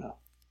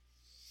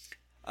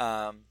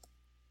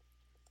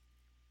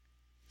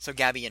 So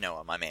Gabby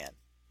Yanoa, my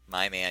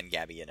man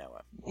Gabby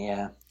Yanoa.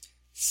 Yeah.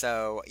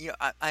 So,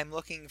 I'm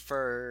looking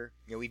for,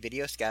 we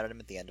video scouted him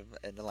at the end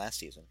of last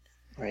season.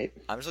 Right.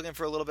 I'm just looking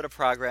for a little bit of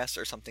progress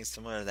or something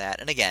similar to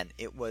that. And again,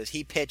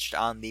 he pitched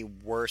on the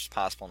worst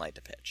possible night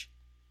to pitch.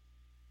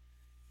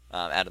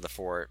 Out of the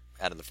 4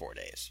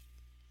 days.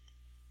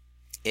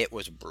 It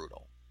was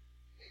brutal.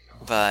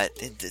 But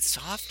the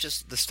stuff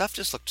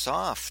just looked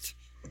soft.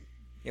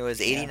 It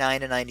was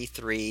 89 to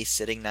 93,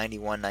 sitting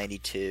 91,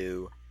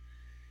 92.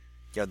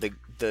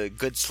 The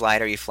good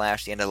slider he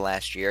flashed at the end of the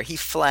last year, he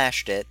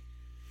flashed it,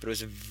 but it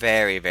was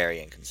very,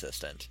 very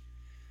inconsistent.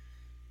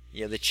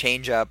 The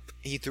changeup,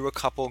 he threw a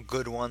couple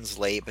good ones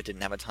late, but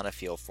didn't have a ton of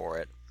feel for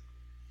it.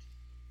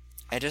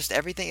 And just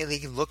everything,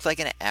 he looked like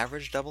an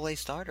average Double-A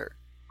starter.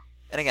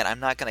 And again, I'm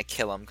not going to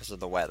kill him because of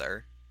the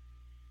weather.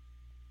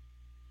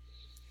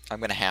 I'm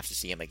going to have to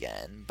see him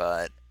again,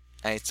 but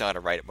I still got to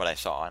write what I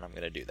saw, and I'm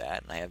going to do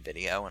that, and I have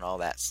video and all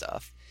that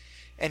stuff.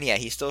 And yeah,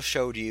 he still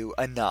showed you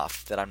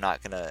enough that I'm not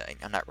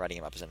writing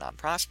him up as a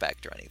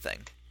non-prospect or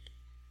anything.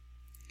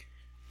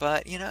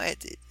 But,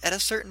 at a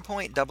certain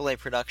point, Double-A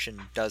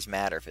production does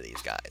matter for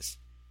these guys.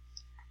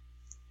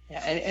 Yeah,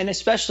 and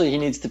especially he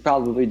needs to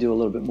probably do a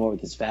little bit more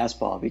with his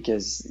fastball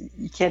because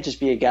you can't just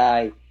be a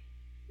guy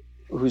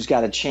who's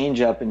got a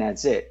changeup and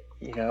that's it.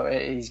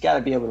 He's got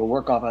to be able to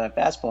work off of that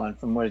fastball. And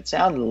from what it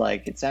sounded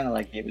like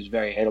it was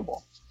very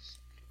hittable.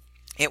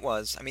 It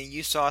was. I mean,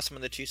 you saw some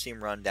of the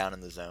two-seam run down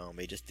in the zone,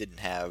 but he just didn't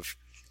have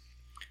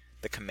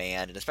the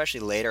command. And especially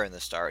later in the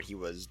start, he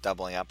was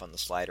doubling up on the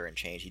slider and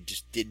change. He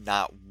just did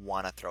not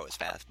want to throw his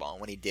fastball.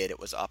 And when he did, it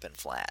was up and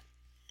flat,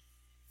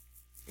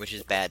 which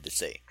is bad to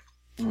see.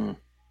 Mm.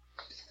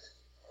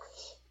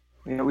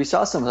 We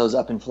saw some of those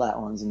up and flat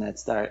ones in that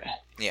start.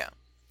 Yeah.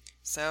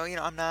 So,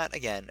 I'm not,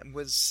 again, am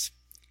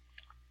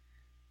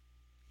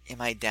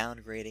I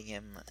downgrading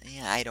him?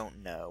 Yeah, I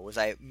don't know. Was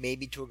I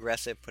maybe too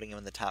aggressive putting him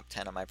in the top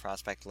 10 on my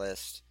prospect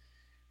list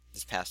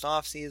this past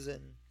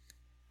offseason?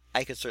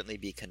 I could certainly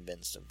be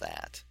convinced of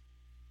that.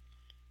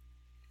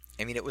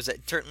 I mean, it was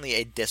certainly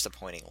a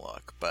disappointing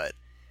look, but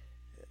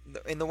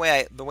in the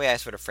way I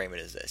sort of frame it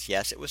is this.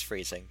 Yes, it was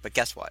freezing, but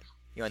guess what?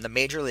 In the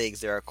major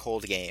leagues, there are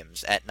cold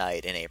games at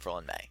night in April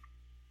and May.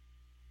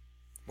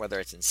 Whether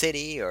it's in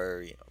city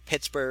or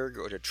Pittsburgh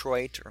or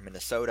Detroit or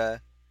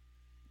Minnesota,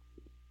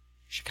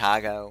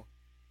 Chicago,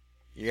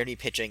 you're going to be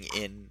pitching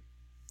in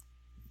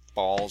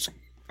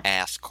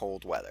balls-ass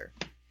cold weather.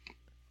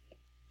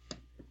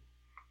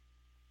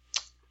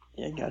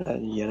 Yeah, you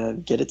gotta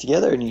get it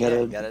together, and you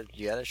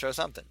gotta show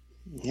something.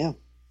 Yeah.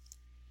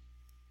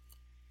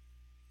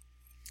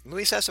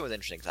 Luis Cessa was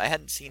interesting because I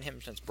hadn't seen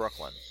him since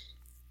Brooklyn,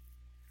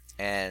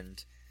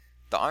 and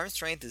the arm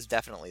strength is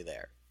definitely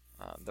there.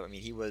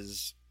 He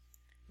was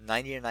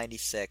 90 to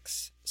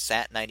 96,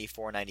 sat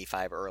 94,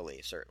 95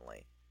 early,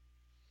 certainly.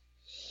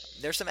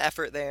 There's some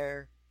effort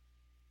there.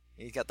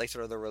 He's got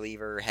sort of the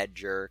reliever head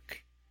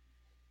jerk.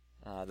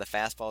 The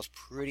fastball's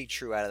pretty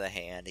true out of the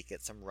hand. He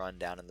gets some run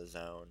down in the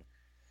zone.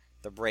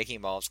 The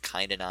breaking ball is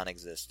kind of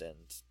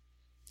non-existent.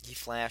 He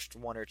flashed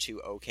one or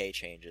two okay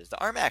changes. The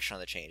arm action on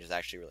the change is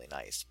actually really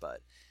nice,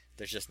 but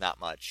there's just not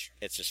much.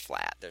 It's just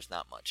flat. There's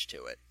not much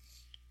to it.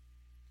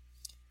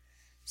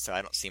 So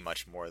I don't see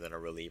much more than a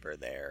reliever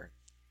there.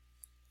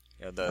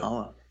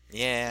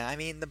 Yeah, I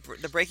mean,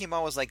 the breaking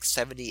ball was like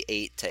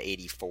 78 to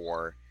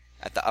 84.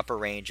 At the upper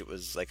range, it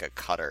was like a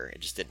cutter.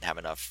 It just didn't have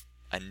enough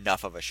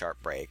of a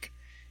sharp break.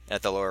 And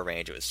at the lower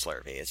range, it was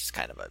slurvy. It's just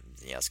kind of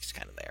it's just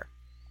kind of there.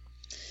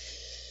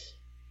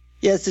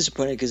 Yeah, it's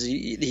disappointing because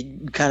he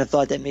kind of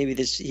thought that maybe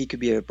he could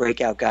be a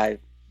breakout guy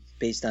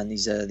based on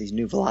these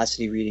new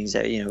velocity readings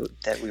that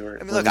that we were.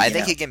 I mean, look, I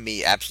think he can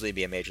absolutely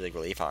be a major league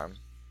relief arm.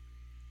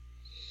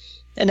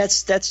 And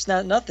that's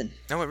not nothing.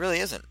 No, it really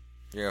isn't.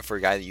 For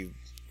a guy that you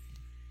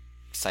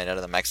signed out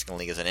of the Mexican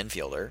League as an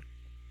infielder,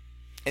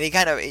 and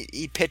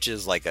he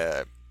pitches like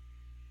a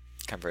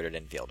converted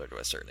infielder to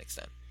a certain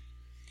extent.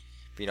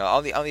 But,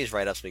 all these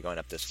write-ups will be going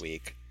up this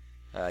week.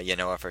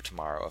 For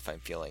tomorrow if I'm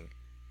feeling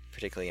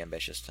particularly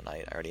ambitious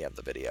tonight. I already have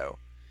the video.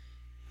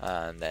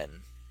 And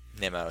then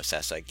Nimmo,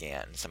 Sessa,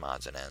 Gant, some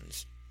odds and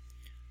ends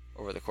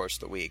over the course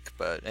of the week.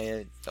 But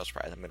no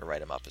surprise, I'm going to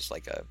write him up as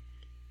like a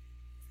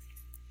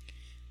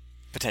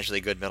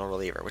potentially good middle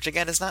reliever, which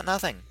again is not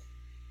nothing.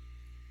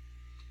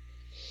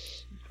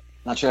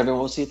 Not sure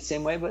everyone will see it the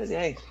same way, but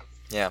hey.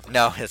 Yeah,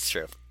 no, it's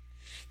true.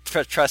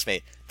 Trust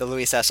me, the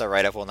Luis Sessa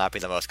write-up will not be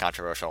the most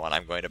controversial one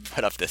I'm going to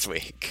put up this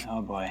week.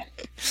 Oh, boy.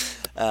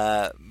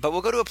 But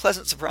we'll go to a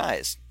pleasant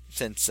surprise,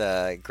 since,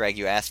 Greg,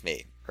 you asked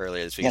me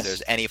earlier this week if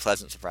there's any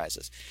pleasant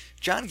surprises.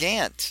 John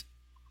Gant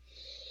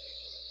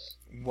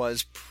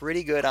was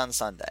pretty good on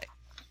Sunday.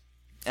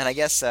 And I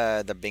guess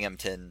the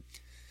Binghamton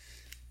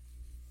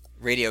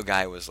radio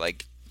guy was,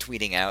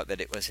 tweeting out that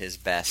it was his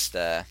best...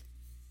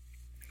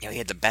 he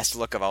had the best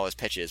look of all his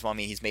pitches. Well, I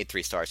mean, he's made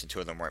 3 starts and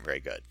 2 of them weren't very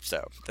good.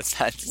 So that's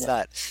not. It's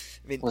not.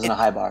 I mean, it wasn't a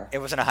high bar. It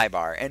wasn't a high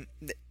bar, and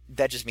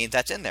that just means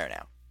that's in there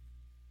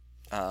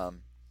now.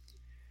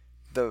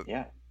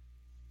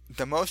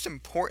 The most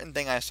important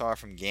thing I saw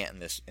from Gant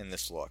in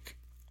this look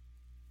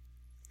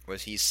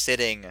was he's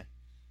sitting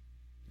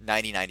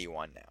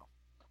 90-91 now,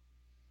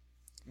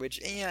 which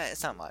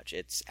it's not much.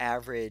 It's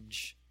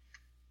average.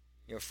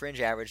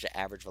 Fringe average to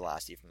average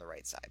velocity from the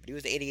right side. But he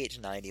was 88 to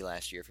 90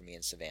 last year for me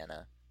in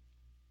Savannah.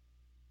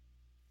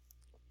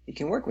 You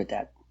can work with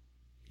that.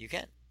 You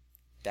can.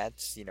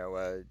 That's,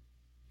 a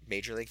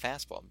major league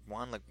fastball.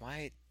 Oh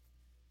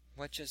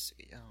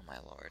my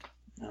lord.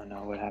 Oh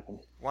no, what happened?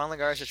 Juan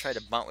Lagarza tried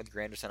to bunt with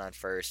Granderson on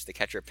first. The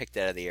catcher picked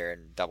it out of the air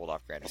and doubled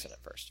off Granderson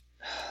at first.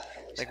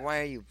 Why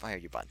are you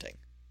bunting?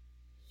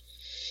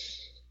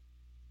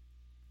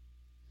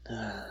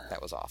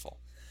 That was awful.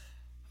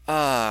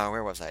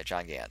 Where was I?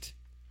 John Gant.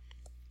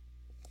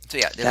 So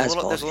yeah, there's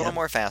a little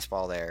more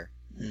fastball there.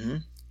 Mm-hmm.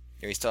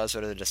 He still has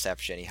sort of the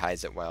deception. He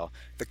hides it well.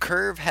 The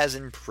curve has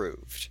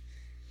improved.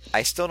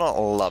 I still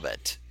don't love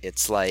it.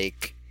 It's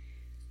like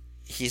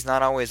he's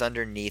not always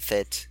underneath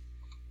it.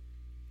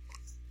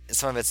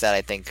 Some of it's that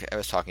I think I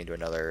was talking to Al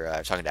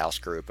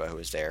Scarupa, who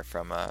was there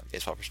from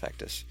Baseball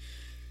Prospectus,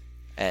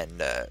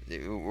 and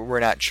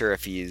we're not sure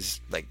if he's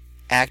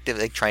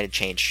active, trying to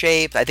change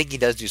shape. I think he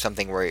does do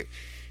something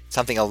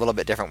a little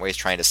bit different where he's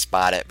trying to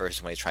spot it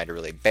versus when he's trying to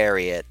really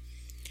bury it.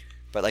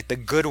 But the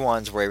good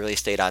ones where he really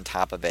stayed on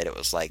top of it, it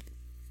was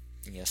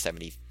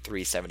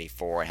 73,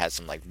 74, and had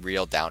some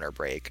real downer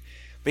break.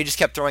 But he just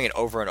kept throwing it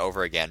over and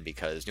over again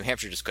because New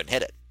Hampshire just couldn't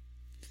hit it.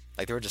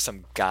 There were just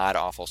some god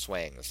awful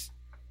swings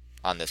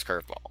on this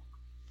curveball.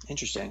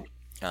 Interesting.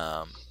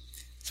 So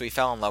he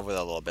fell in love with it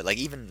a little bit.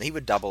 Even he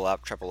would double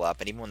up, triple up,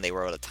 and even when they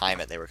were able to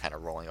time it, they were kind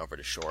of rolling over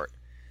to short.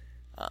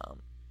 And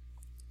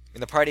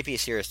the party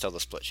piece here is still the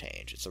split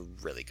change. It's a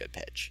really good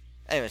pitch.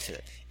 Anyway,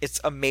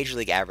 it's a major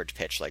league average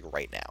pitch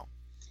right now.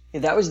 Yeah,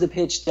 that was the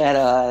pitch that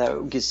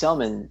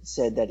Gesellman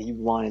said that he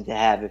wanted to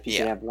have if he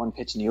could have one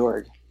pitch in the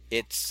org.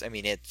 It's a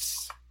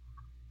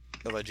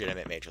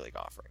legitimate major league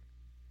offering.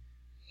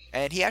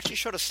 And he actually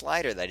showed a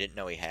slider that I didn't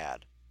know he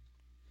had,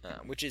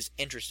 which is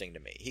interesting to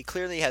me. He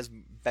clearly has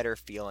better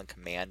feel and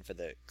command for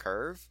the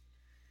curve,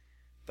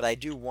 but I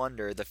do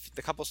wonder,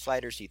 the couple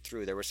sliders he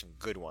threw, there were some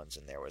good ones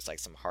in there. It was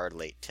some hard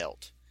late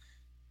tilt.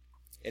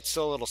 It's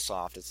still a little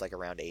soft. It's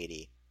around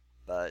 80,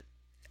 but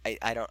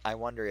I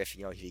wonder if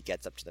if he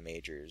gets up to the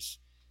majors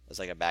as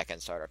a back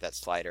end starter, if that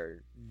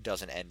slider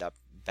doesn't end up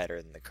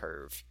better than the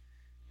curve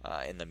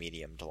in the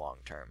medium to long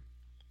term.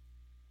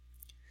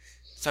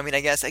 So I mean,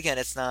 I guess again,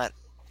 it's not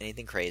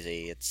anything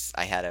crazy.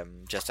 I had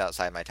him just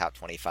outside my top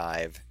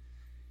 25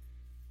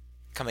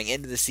 coming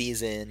into the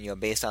season.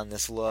 Based on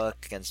this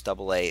look against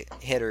AA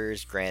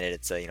hitters. Granted,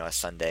 it's a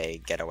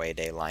Sunday getaway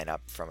day lineup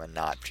from a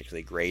not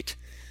particularly great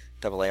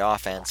AA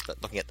offense,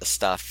 but looking at the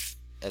stuff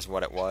as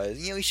what it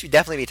was, he should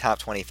definitely be top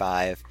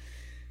 25,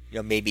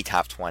 maybe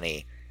top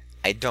 20.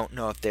 I don't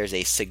know if there's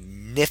a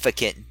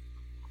significant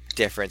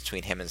difference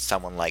between him and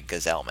someone like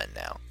Gesellman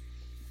now.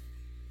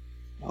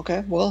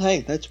 Okay, well,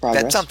 hey, that's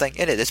progress. That's something.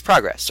 It is. It's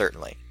progress,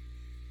 certainly.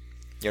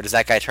 Does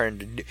that guy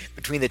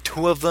between the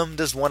two of them,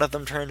 does one of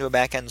them turn into a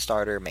back-end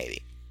starter?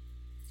 Maybe.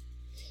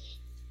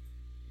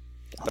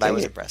 But I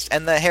was impressed.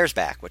 And the hair's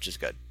back, which is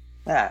good.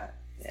 Yeah.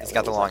 He's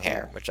got the long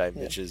hair, which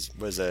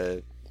was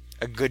a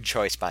good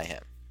choice by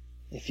him.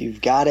 If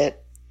you've got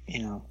it,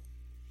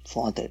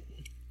 flaunt it.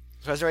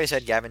 So as I already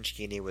said, Gavin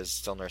Cecchini was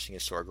still nursing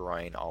his sore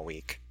groin all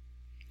week.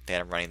 They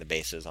had him running the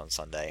bases on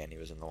Sunday, and he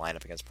was in the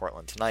lineup against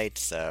Portland tonight,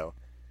 so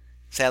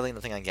sadly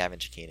nothing on Gavin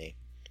Cecchini.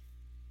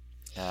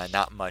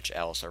 Not much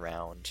else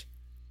around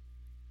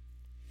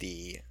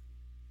the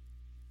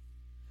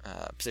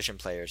position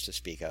players to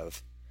speak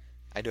of.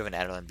 I do have an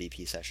Adeline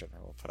BP session I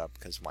will put up,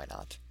 because why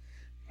not?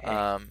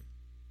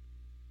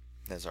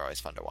 Those are always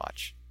fun to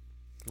watch.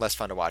 Less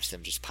fun to watch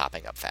them just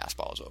popping up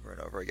fastballs over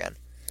and over again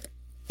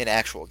in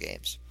actual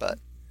games. But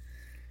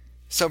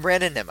so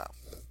Brandon Nimmo.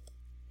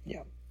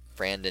 Yeah.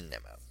 Brandon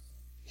Nimmo.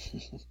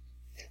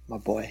 My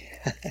boy.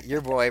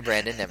 Your boy,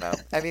 Brandon Nimmo.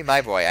 I mean,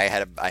 my boy. I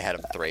had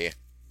him 3.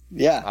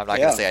 Yeah. I'm not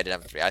going to say I didn't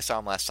have him 3. I saw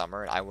him last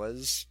summer, and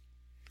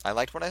I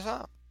liked what I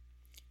saw.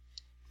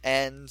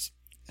 And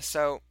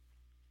so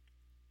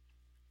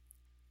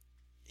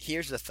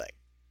here's the thing.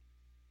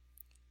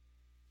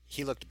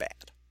 He looked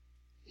bad.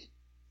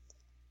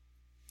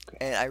 Okay.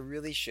 And I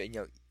really should,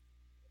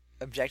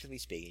 objectively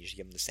speaking, you should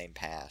give him the same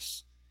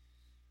pass.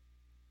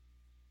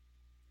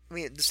 I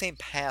mean, the same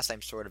pass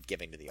I'm sort of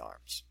giving to the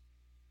arms.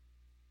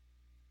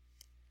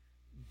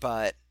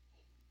 But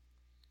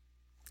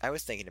I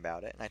was thinking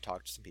about it, and I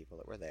talked to some people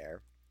that were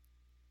there.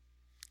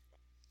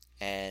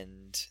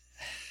 And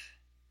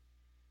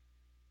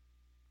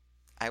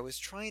I was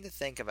trying to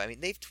think of,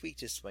 they've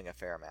tweaked his swing a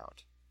fair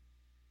amount.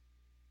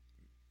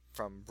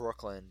 From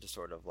Brooklyn to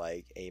sort of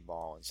like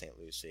A-ball in St.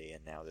 Lucie,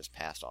 and now this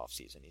past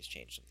offseason he's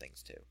changed some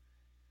things too.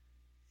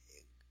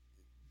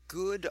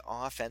 Good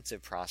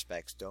offensive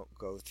prospects don't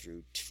go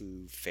through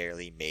 2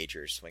 fairly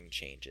major swing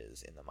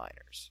changes in the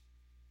minors.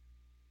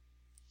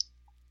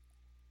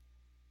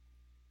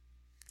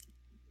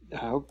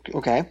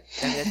 Okay.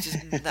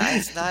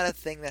 It's not a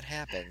thing that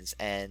happens,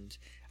 and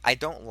I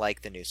don't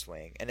like the new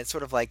swing. And it's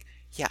sort of like,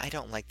 yeah, I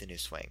don't like the new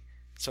swing.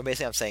 So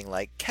basically I'm saying,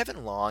 like,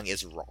 Kevin Long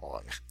is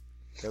wrong.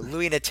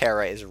 Louis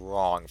Natera is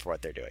wrong for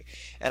what they're doing.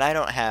 And I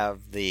don't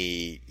have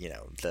the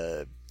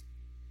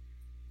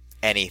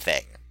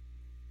anything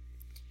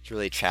to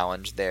really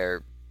challenge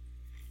their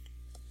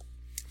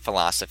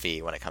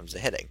philosophy when it comes to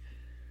hitting.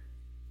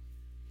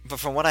 But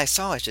from what I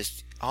saw, it's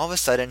just all of a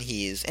sudden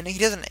he's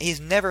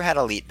never had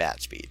elite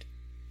bat speed.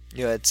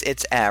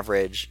 It's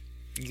average.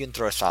 You can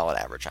throw a solid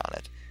average on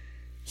it.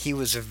 He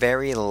was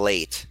very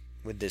late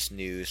with this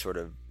new sort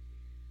of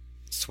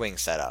swing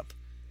setup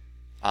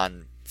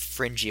on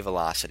fringy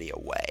velocity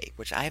away,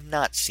 which I have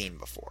not seen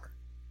before.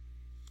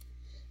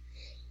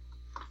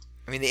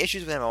 The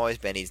issues with him have always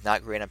been he's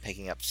not great on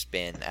picking up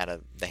spin out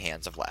of the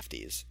hands of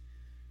lefties.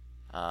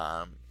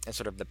 And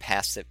sort of the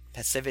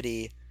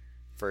passivity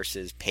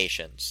versus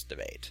patience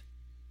debate,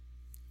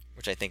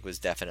 which I think was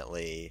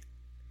definitely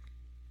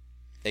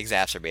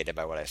exacerbated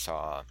by what I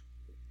saw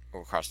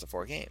across the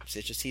 4 games.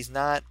 It's just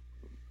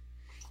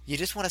you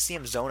just want to see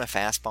him zone a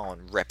fastball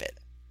and rip it.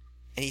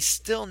 And he's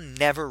still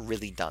never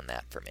really done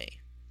that for me.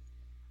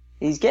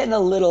 He's getting a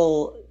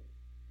little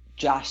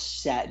Josh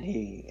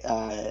Satney,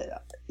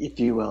 if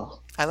you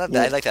will. I love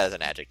that. Yeah. I like that as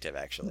an adjective,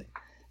 actually.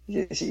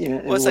 It's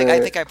like I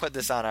think I put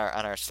this on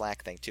our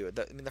Slack thing too.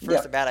 The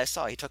first at bat I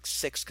saw, he took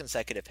 6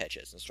 consecutive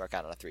pitches and struck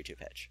out on a 3-2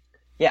 pitch.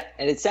 Yeah,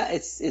 and it's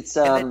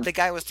and the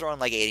guy was throwing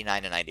like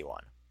 89 and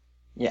 91.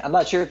 Yeah, I'm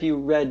not sure if you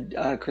read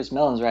Chris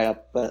Mellon's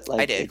write-up, but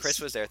I did. Chris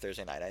was there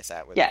Thursday night. I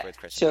sat with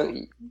Chris. So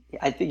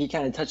I think you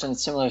kind of touched on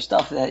similar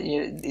stuff that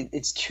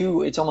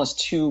it's almost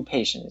too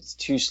patient. It's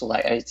too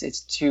select.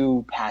 It's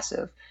too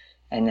passive,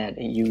 and that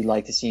you would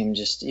like to see him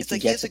just. It's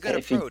like he has a good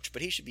approach,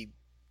 but he should be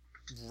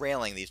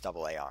railing these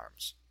AA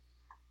arms.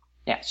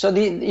 Yeah. So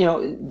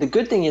the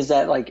good thing is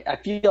that I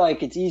feel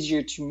like it's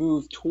easier to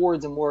move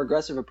towards a more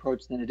aggressive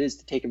approach than it is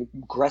to take an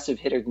aggressive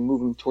hitter and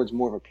move him towards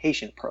more of a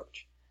patient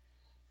approach.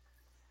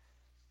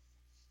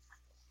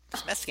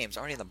 This Mets game's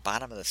already in the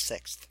bottom of the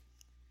 6th.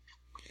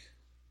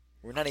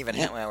 We're not even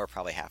we're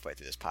probably halfway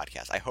through this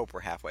podcast. I hope we're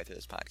halfway through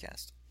this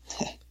podcast.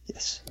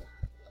 Yes.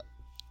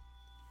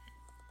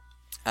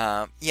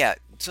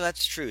 So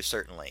that's true,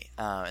 certainly.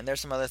 And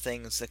there's some other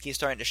things, like he's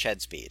starting to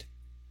shed speed.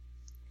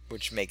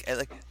 Which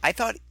I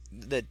thought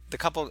the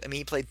couple,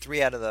 he played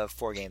 3 out of the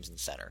 4 games in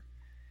center.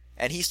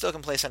 And he still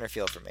can play center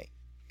field for me.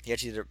 He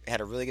actually had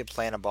a really good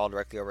play on a ball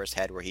directly over his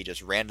head where he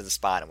just ran to the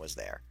spot and was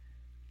there.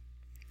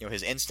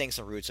 His instincts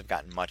and roots have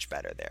gotten much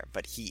better there,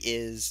 but he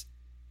is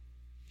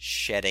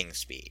shedding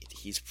speed.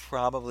 He's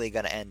probably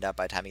going to end up,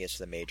 by the time he gets to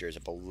the majors, a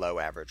below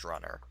average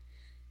runner.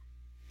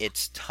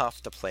 It's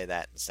tough to play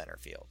that in center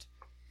field.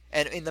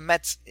 And in the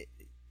Mets,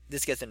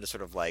 this gets into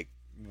sort of like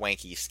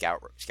wanky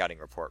scouting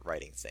report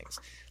writing things.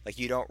 Like,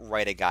 you don't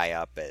write a guy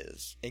up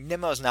as...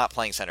 Nimmo's not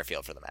playing center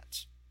field for the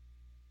Mets.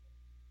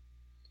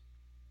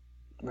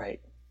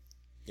 Right.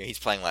 He's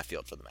playing left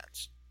field for the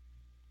Mets.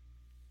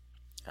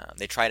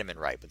 They tried him in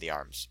right, but the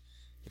arms...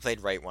 He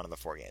played right one of the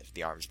 4 games, but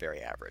the arm's very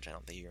average. I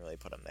don't think you can really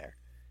put him there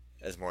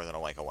as more than a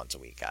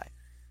once-a-week guy.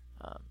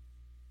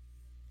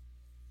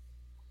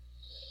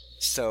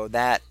 So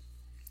that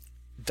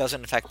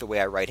doesn't affect the way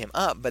I write him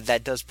up, but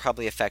that does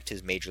probably affect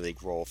his major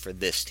league role for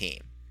this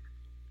team.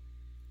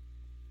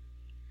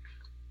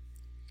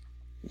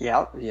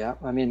 Yeah.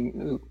 I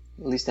mean,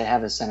 at least they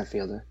have a center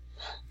fielder.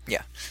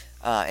 Yeah.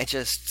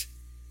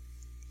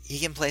 He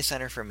can play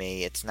center for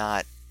me. It's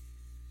not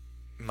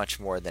much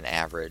more than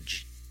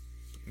average.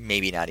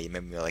 Maybe not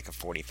even, maybe like a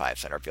 45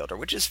 center fielder,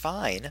 which is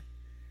fine.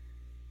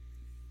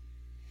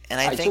 And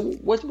I think... So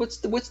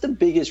what's the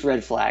biggest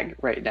red flag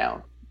right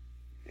now?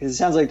 Because it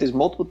sounds like there's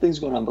multiple things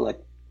going on, but like...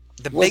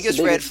 The biggest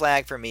red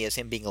flag for me is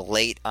him being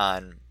late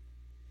on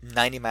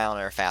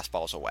 90-mile-an-hour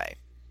fastballs away.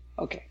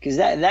 Okay, because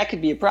that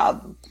could be a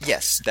problem.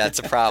 Yes, that's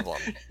a problem.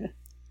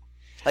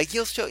 Like, he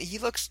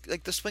looks...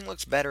 Like, the swing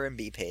looks better in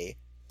BP.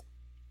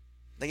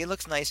 Like, it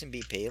looks nice in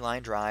BP.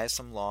 Line drive,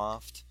 some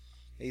loft.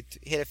 He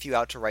hit a few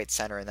out to right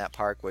center in that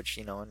park, which,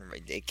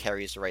 it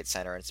carries to right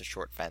center, and it's a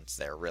short fence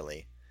there,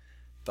 really.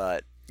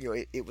 But,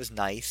 it was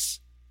nice.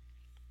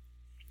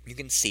 You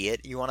can see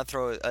it. You want to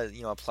throw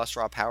a plus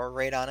raw power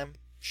rate on him?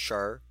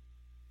 Sure.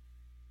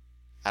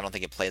 I don't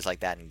think it plays like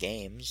that in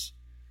games.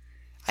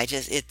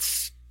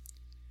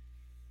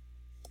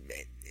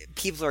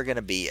 People are going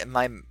to be...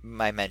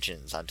 My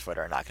mentions on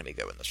Twitter are not going to be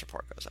good when this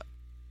report goes up.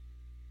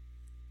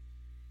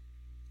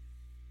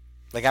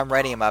 Like, I'm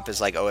writing him up as,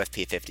 like,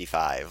 OFP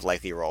 55,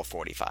 likely roll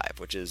 45,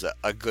 which is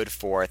a good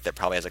fourth that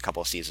probably has a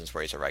couple seasons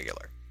where he's a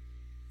regular.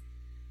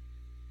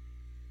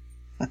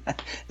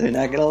 They're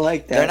not going to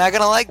like that. They're not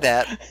going to like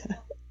that.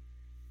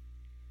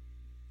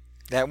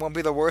 That won't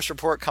be the worst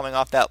report coming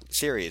off that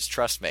series,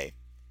 trust me.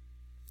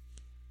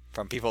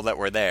 From people that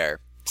were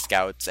there,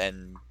 scouts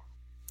and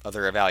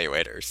other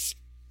evaluators.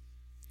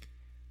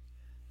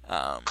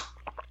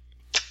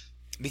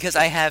 Because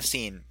I have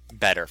seen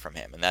better from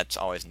him, and that's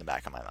always in the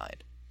back of my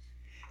mind.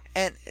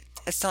 And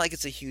it's not like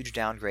it's a huge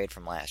downgrade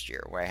from last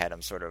year, where I had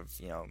him sort of,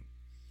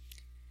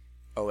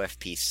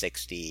 OFP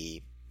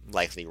 60,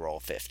 likely roll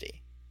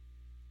 50.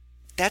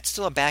 That's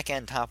still a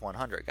back-end top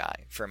 100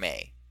 guy, for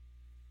me.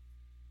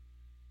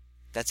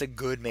 That's a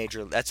good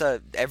that's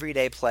a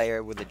everyday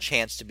player with a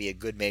chance to be a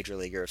good major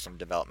leaguer if some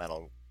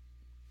developmental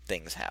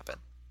things happen.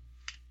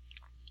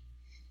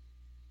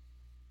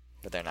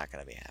 But they're not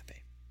going to be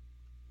happy.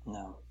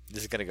 No.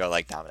 This is going to go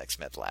like Dominic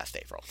Smith last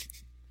April.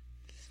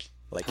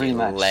 Like Pretty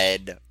much.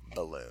 Lead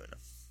balloon.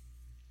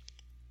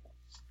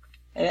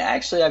 And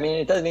actually, I mean,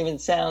 it doesn't even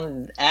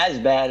sound as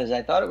bad as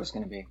I thought it was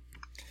going to be.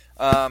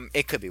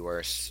 It could be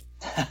worse.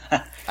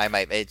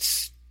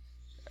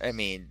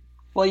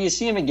 Well, you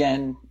see him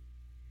again,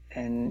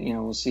 and,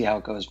 we'll see how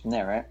it goes from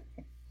there, right?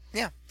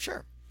 Yeah,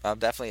 sure.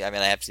 Definitely. I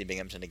have to see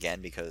Binghamton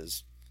again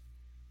because,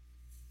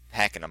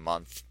 heck, in a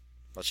month,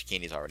 well,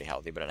 Cicchini's already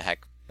healthy, but in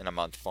a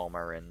month,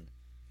 Fulmer and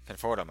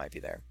Conforto might be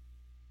there.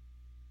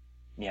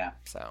 Yeah.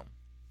 So,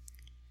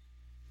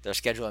 their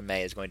schedule in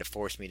May is going to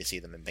force me to see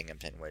them in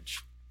Binghamton,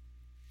 which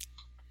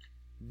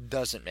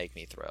doesn't make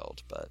me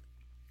thrilled, but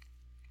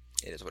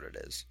it is what it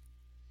is.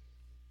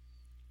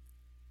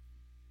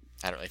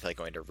 I don't really feel like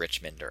going to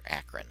Richmond or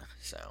Akron,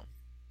 so...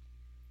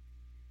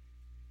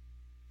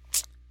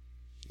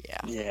 Yeah.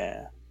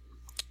 Yeah.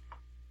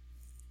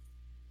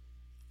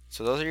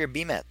 So those are your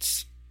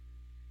B-Mets.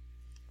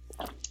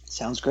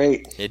 Sounds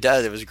great. It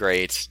does. It was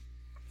great.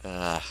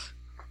 R.I.P.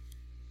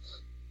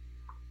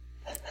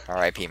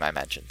 my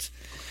mentions.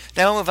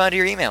 Now we'll move on to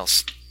your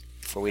emails.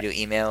 Before we do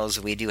emails,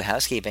 we do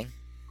housekeeping.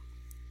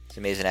 It's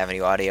Amazing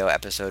Avenue Audio,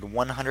 episode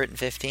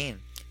 115.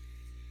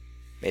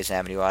 Amazing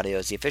Avenue Audio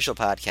is the official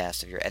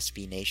podcast of your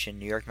SB Nation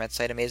New York Mets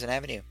site, Amazing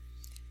Avenue. You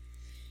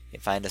can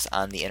find us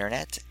on the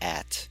internet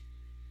at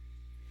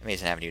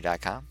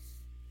AmazingAvenue.com.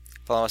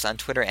 Follow us on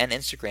Twitter and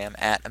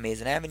Instagram at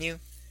Amazing Avenue.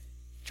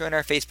 Join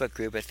our Facebook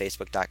group at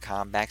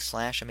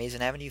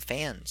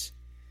Facebook.com/AmazingAvenueFans.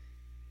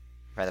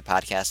 Find the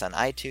podcast on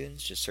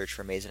iTunes. Just search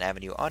for Amazing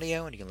Avenue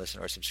Audio, and you can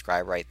listen or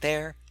subscribe right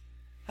there.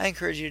 I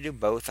encourage you to do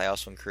both. I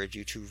also encourage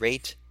you to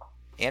rate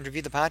and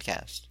review the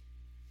podcast.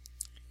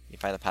 You can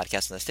find the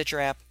podcast on the Stitcher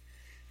app.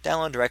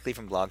 Download directly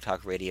from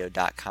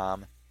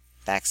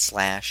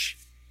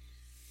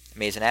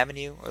blogtalkradio.com/Amazing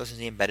Avenue, or listen to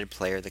the embedded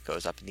player that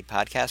goes up in the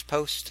podcast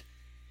post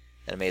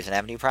at Amazing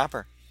Avenue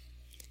proper.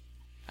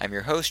 I'm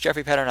your host,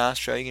 Jeffrey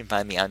Paternostro. You can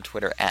find me on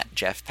Twitter at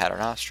Jeff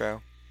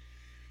Paternostro.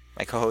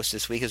 My co-host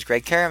this week is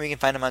Greg Karam. You can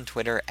find him on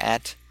Twitter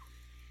at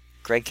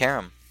Greg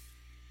Karam.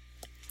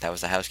 That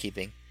was the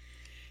housekeeping.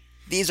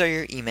 These are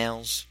your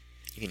emails.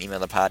 You can email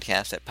the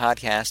podcast at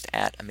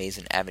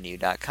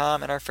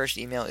podcast@AmazingAvenue.com. And our first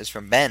email is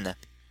from Ben.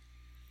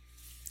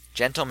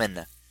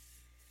 Gentlemen,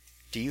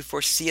 do you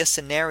foresee a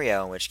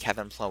scenario in which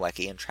Kevin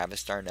Plawecki and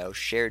Travis d'Arnaud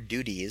share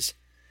duties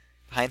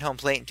behind home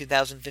plate in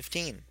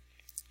 2015?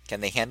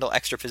 Can they handle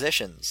extra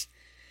positions?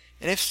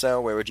 And if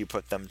so, where would you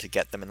put them to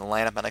get them in the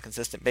lineup on a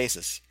consistent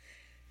basis?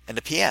 And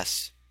a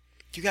PS,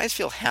 do you guys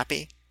feel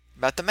happy?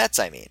 About the Mets,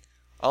 I mean.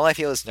 All I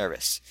feel is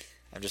nervous.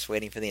 I'm just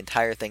waiting for the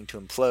entire thing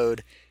to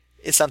implode.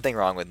 Is something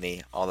wrong with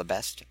me? All the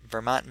best,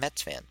 Vermont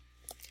Mets fan.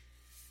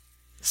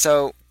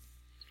 So,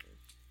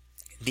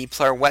 the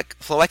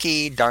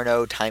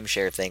Plawecki-d'Arnaud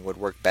timeshare thing would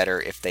work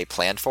better if they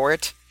planned for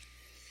it.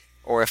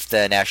 or if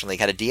the National League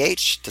had a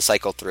DH to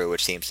cycle through,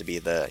 which seems to be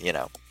the,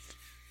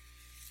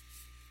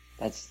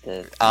 That's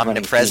the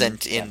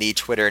omnipresent theme. in the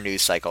Twitter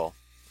news cycle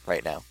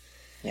right now.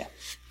 Yeah.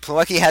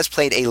 Plawecki has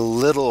played a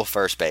little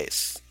first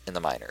base in the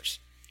minors,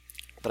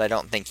 but I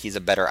don't think he's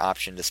a better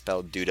option to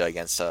spell Duda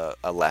against a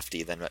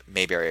lefty than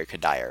Mayberry or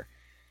Kadire.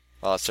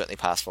 Well, it's certainly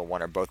possible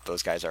one or both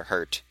those guys are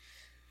hurt,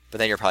 but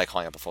then you're probably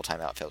calling up a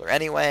full-time outfielder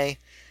anyway.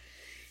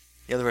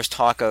 There was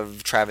talk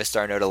of Travis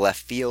d'Arnaud to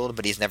left field,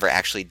 but he's never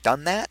actually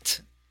done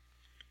that.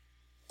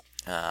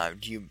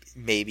 Do you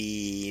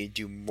maybe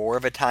do more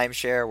of a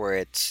timeshare where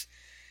it's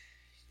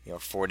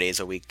 4 days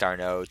a week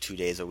d'Arnaud, 2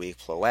 days a week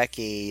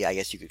Plawecki? I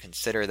guess you could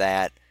consider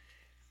that.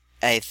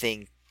 I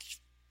think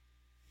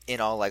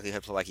in all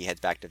likelihood Plawecki heads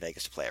back to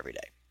Vegas to play every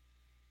day.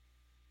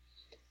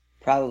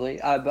 Probably,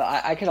 but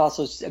I could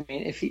also. I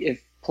mean,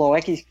 if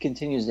Plawecki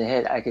continues to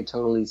hit, I could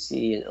totally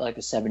see like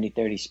a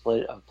 70-30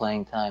 split of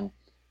playing time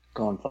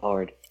going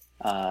forward,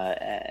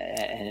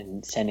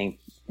 and sending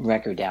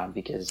record down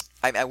because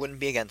I wouldn't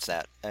be against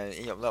that.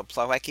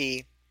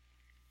 Plawecki,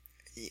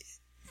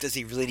 does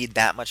he really need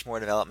that much more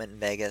development in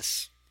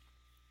Vegas?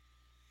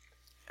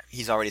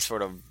 He's already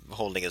sort of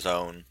holding his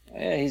own.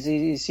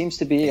 He seems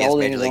to be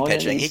holding his own.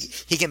 Pitching.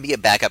 He can be a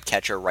backup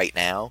catcher right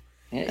now.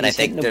 Yeah, and I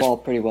think hitting the ball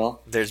pretty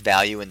well. There's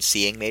value in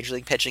seeing Major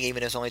League pitching,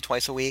 even if it's only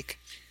twice a week.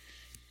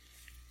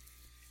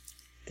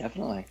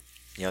 Definitely.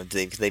 Could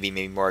they be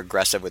maybe more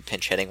aggressive with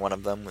pinch hitting one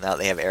of them now that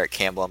they have Eric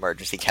Campbell,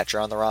 emergency catcher,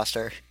 on the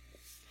roster?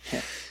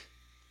 Yeah.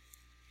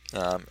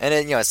 And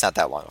then, it's not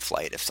that long a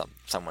flight if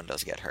someone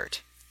does get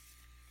hurt.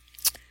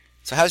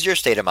 So how's your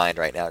state of mind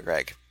right now,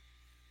 Greg?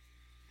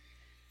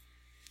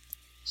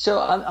 So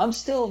I'm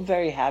still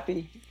very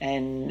happy,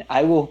 and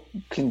I will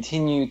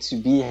continue to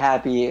be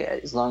happy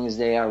as long as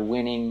they are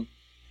winning.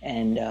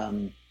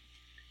 And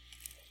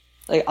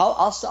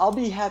I'll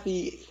be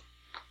happy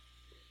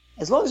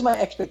as long as my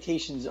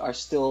expectations are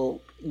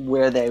still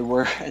where they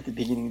were at the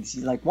beginning of the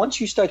season. Like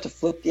once you start to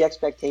flip the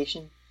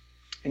expectation,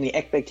 and the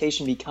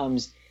expectation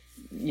becomes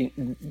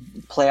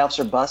playoffs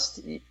or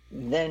bust,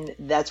 then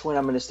that's when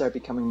I'm going to start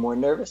becoming more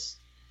nervous.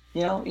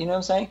 You know what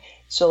I'm saying?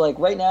 So like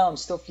right now, I'm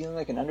still feeling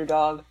like an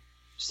underdog.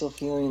 Still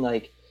feeling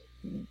like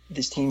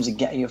this team's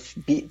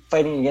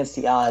fighting against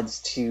the odds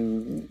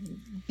to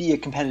be a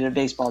competitive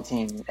baseball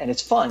team, and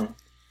it's fun,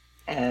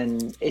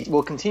 and it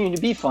will continue to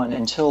be fun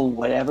until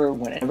whenever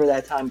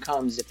that time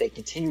comes. If they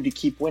continue to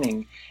keep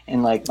winning,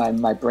 and like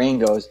my brain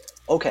goes,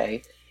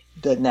 okay,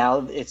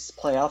 now it's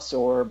playoffs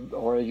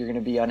or you're going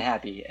to be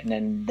unhappy, and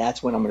then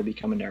that's when I'm going to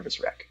become a nervous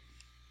wreck.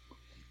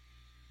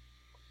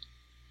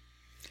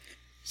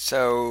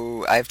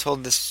 So I've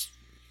told this,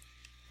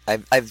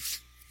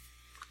 I've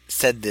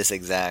said this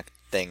exact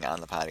thing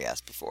on the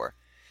podcast before,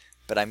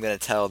 but I'm going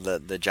to tell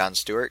the Jon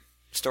Stewart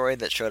story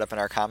that showed up in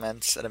our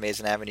comments at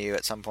Amazing Avenue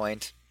at some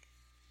point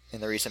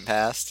in the recent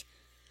past.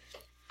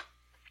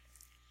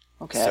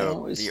 Okay,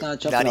 so it's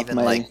not jumping off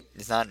my...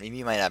 it's not.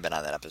 You might not have been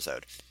on that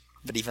episode,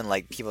 but even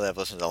like people that have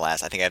listened to I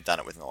think I've done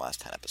it within the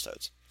last 10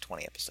 episodes,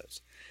 20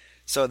 episodes.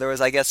 So there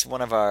was, I guess,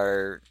 one of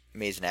our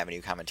Amazing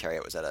Avenue commentary.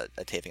 It was at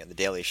a taping of The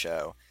Daily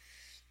Show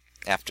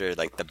after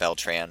like the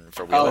Beltran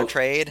for Wheeler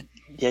trade.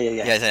 Yeah.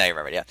 Yeah, I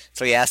remember. Yeah.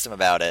 So he asked him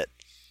about it.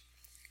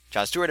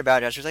 Jon Stewart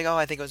about it. Jon Stewart's like,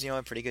 I think it was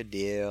a pretty good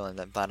deal, and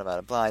then blah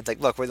blah blah. It's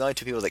like, look, we're the only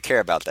two people that care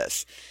about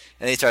this.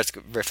 And then he starts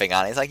riffing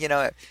on it. He's like,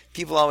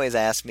 people always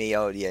ask me,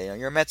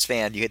 you're a Mets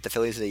fan. Do you hate the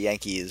Phillies or the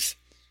Yankees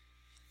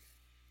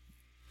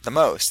the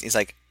most? He's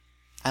like,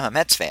 I'm a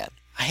Mets fan.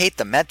 I hate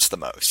the Mets the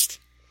most.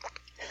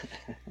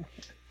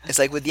 It's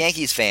like with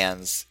Yankees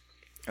fans.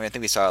 I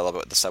think we saw a little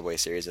bit with the Subway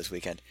Series this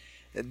weekend.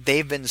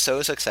 They've been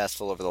so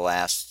successful over the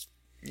last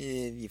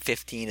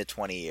 15 to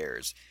 20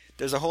 years.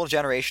 There's a whole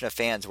generation of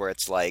fans where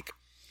it's like,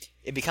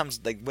 it becomes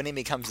like winning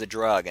becomes the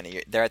drug,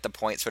 and they're at the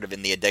point sort of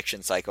in the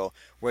addiction cycle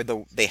where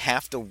they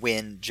have to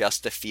win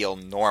just to feel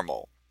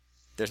normal.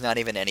 There's not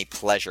even any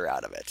pleasure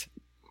out of it.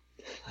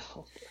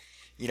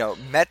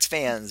 Mets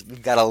fans,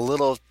 we've got a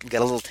little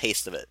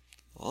taste of it.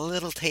 A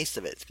little taste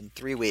of it. It's been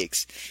 3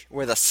 weeks.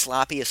 We're the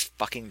sloppiest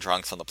fucking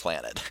drunks on the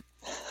planet.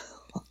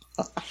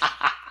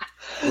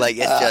 Like,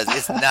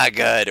 it's not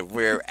good.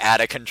 We're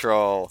out of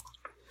control.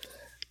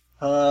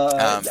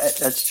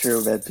 That's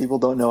true, man. People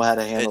don't know how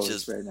to handle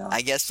this right now.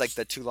 I guess, like,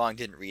 the too long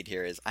didn't read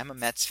here is, I'm a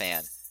Mets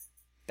fan.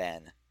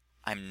 Ben,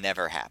 I'm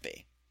never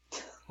happy.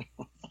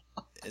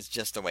 It's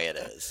just the way it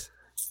is.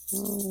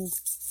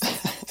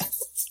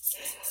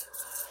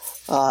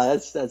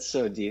 That's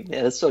so deep,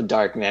 man. That's so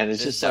dark, man.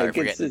 It's just dark.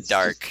 Like, it's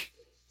dark.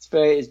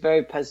 It's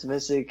very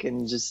pessimistic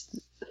and just,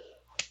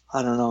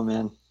 I don't know,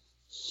 man.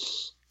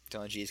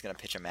 Dylan G's going to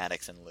pitch a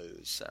Maddox and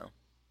lose, so.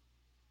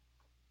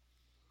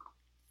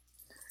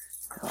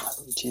 Oh,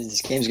 geez,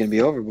 this game's going to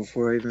be over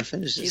before I even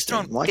finish this. He's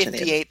thrown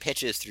 58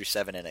 pitches through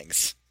 7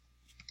 innings.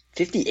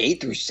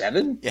 58 through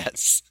 7?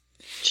 Yes.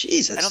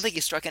 Jesus. I don't think he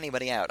struck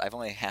anybody out. I've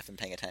only half been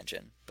paying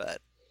attention,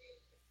 but.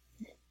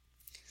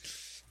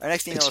 Our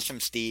next email is from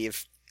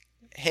Steve.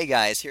 Hey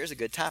guys, here's a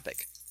good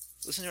topic.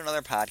 Listen to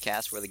another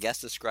podcast where the guest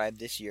described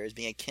this year as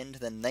being akin to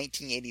the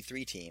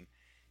 1983 team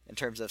in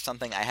terms of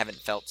something I haven't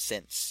felt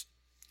since.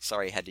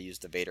 Sorry, I had to use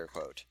the Vader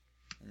quote.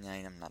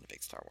 I'm not a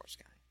big Star Wars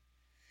guy.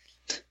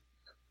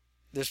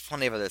 There's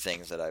plenty of other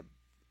things that I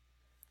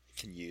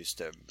can use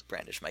to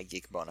brandish my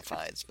geek bona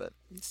fides, but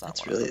it's not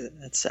one of them.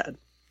 That's sad.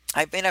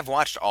 I've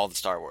watched all the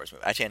Star Wars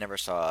movies. Actually, I never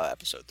saw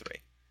Episode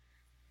 3.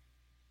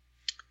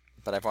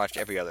 But I've watched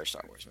every other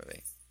Star Wars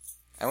movie.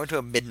 I went to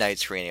a midnight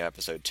screening of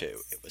Episode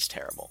 2. It was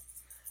terrible.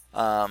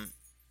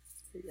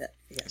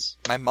 Yes.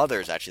 My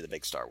mother's actually the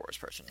big Star Wars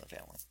person in the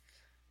family.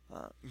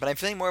 But I'm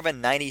feeling more of a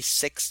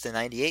 96 to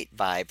 98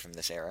 vibe from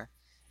this era.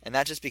 And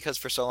not just because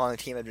for so long the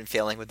team had been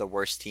failing with the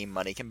worst team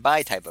money can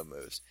buy type of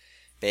moves.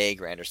 Bay,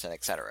 Granderson,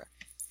 etc.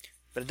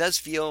 But it does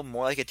feel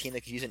more like a team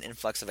that could use an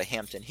influx of a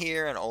Hampton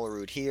here, an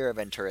Olerud here, a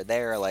Ventura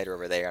there, a Leiter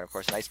over there, and of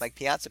course a nice Mike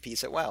Piazza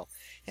piece at well.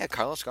 Yeah,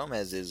 Carlos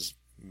Gomez is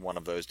one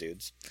of those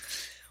dudes.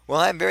 Well,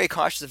 I'm very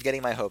cautious of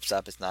getting my hopes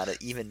up. It's not an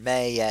even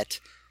May yet,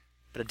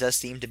 but it does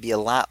seem to be a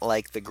lot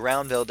like the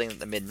ground building that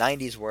the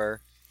mid-90s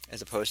were,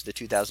 as opposed to the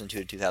 2002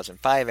 to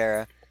 2005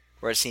 era,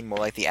 where it seemed more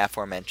like the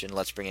aforementioned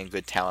let's bring in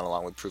good talent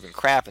along with proven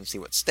crap and see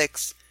what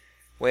sticks,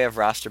 way of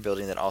roster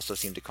building that also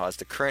seemed to cause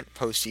the current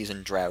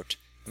postseason drought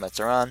the Mets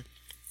are on.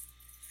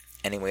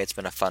 Anyway, it's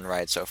been a fun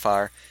ride so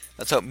far.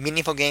 Let's hope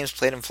meaningful games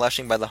played in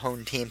Flushing by the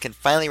home team can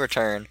finally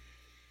return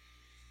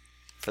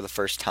for the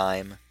first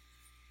time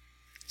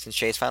since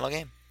Shea's final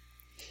game.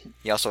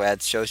 He also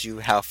adds, shows you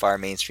how far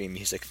mainstream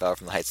music fell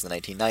from the heights of the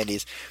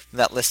 1990s from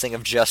that listing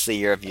of just the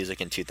year of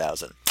music in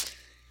 2000.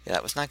 Yeah,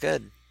 that was not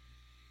good.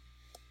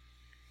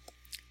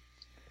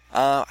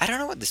 I don't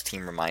know what this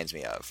team reminds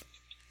me of.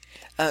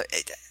 I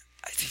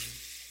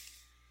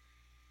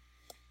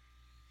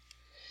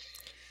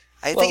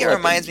think it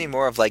reminds me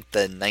more of like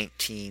the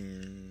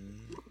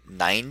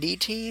 1990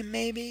 team,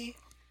 maybe?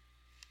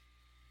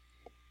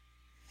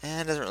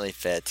 It doesn't really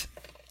fit.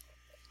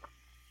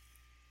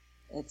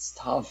 It's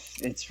tough.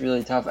 It's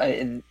really tough.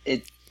 I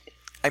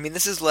mean,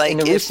 this is like in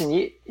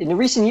the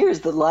recent years,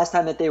 the last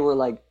time that they were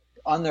like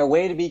on their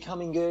way to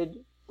becoming good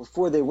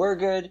before they were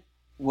good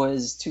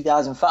was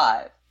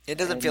 2005. It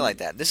doesn't feel like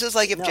that. This is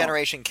like if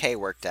Generation K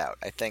worked out.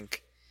 I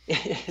think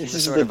this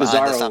is the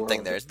Bizarro something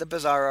world. There's the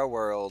Bizarro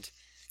world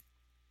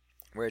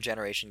where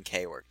Generation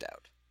K worked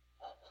out.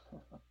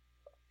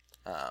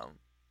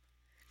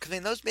 Because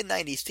in those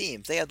mid-90s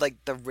teams, they had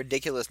like the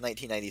ridiculous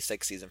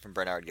 1996 season from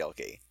Bernard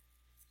Gilkey.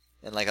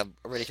 And like a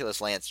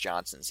ridiculous Lance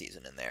Johnson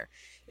season in there.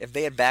 If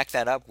they had backed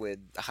that up with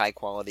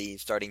high-quality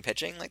starting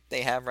pitching like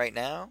they have right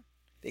now,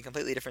 it'd be a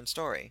completely different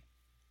story.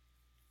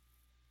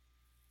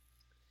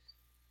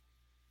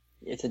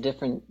 It's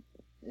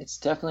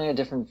definitely a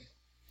different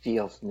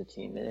feel from the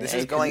team. This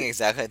is going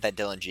exactly like that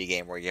Dylan G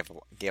game where you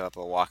gave up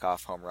a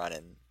walk-off home run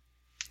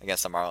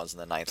against the Marlins in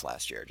the 9th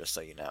last year, just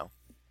so you know.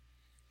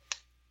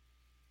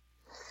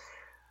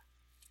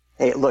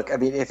 Hey, look, I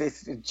mean,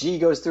 if G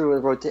goes through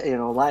a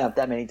lineup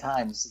that many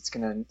times, it's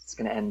gonna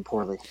end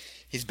poorly.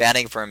 He's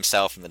batting for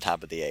himself in the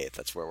top of the 8th.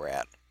 That's where we're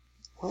at.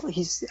 Well,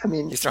 he's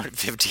throwing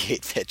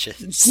 58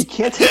 pitches. You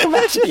can't take him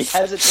out if he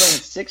hasn't thrown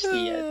 60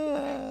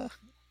 yet.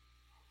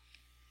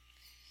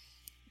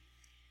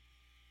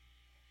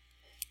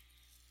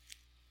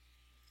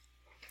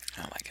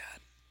 Oh my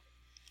god.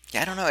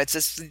 Yeah, I don't know.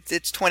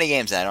 It's 20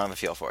 games and I don't have a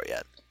feel for it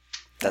yet.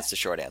 That's the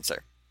short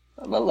answer.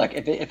 Well, look,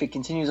 if it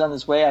continues on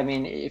this way, I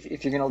mean,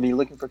 if you're going to be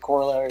looking for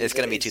corollaries... It's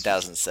going to be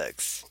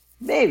 2006.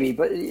 Maybe,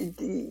 but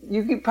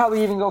you could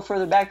probably even go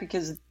further back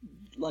because,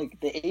 like,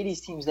 the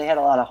 80s teams, they had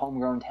a lot of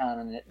homegrown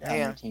talent on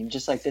their team,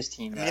 just like this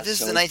team. I mean, if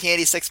this is the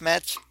 1986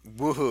 Mets,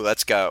 woohoo,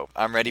 let's go.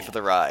 I'm ready for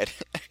the ride.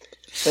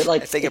 But,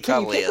 like, I think it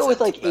probably is. You can't go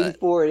with, like,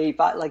 84 and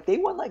 85. Like, they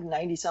won, like,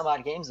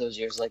 90-some-odd games those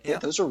years. Like,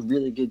 those are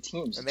really good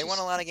teams. And they won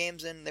a lot of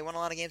games. I think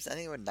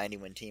they were a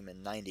 90-win team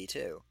in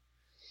 92.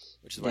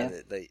 Which is why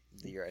the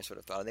year I sort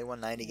of thought. They won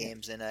 90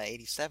 games in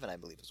 87, I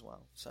believe, as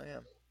well. So, yeah.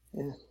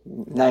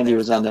 90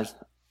 was on the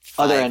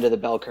other end of the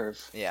bell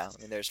curve. Yeah, I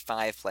mean, there's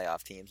 5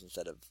 playoff teams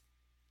instead of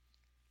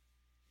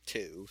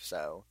 2,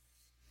 so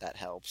that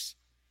helps.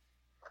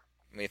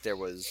 I mean, if there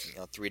was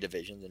 3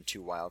 divisions and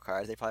 2 wild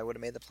cards, they probably would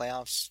have made the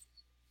playoffs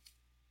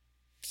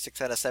 6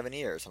 out of 7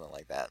 years, something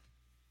like that.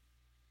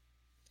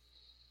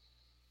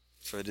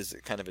 So it is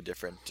kind of a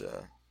different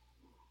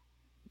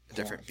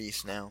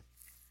beast now.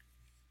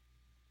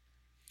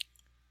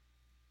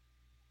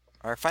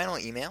 Our final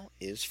email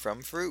is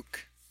from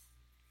Farouk.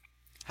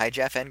 Hi,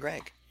 Jeff and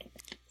Greg.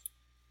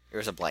 There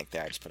was a blank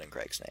there. I just put in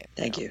Greg's name.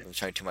 Thank you. I'm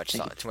showing too much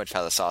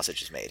how the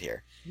sausage is made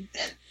here.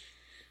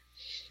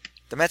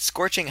 The Mets'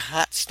 scorching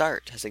hot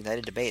start has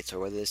ignited debates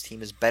over whether this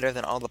team is better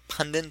than all the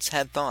pundits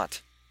had thought.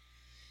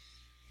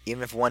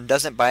 Even if one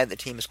doesn't buy it, the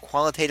team is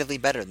qualitatively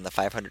better than the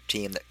 500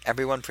 team that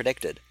everyone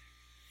predicted.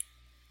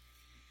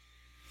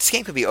 This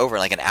game could be over in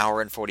like an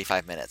hour and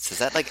 45 minutes. Has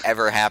that like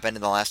ever happened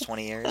in the last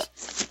 20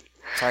 years?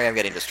 Sorry, I'm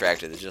getting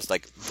distracted. It's just,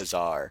 like,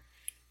 bizarre.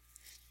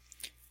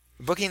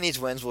 Booking these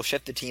wins will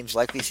shift the team's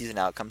likely season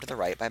outcome to the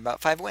right by about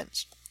 5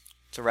 wins.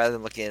 So rather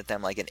than looking at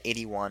them like an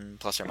 81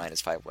 plus or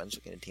minus 5 wins,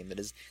 looking at a team that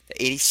is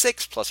the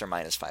 86 plus or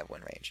minus 5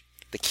 win range.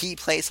 The key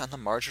place on the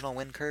marginal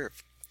win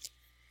curve.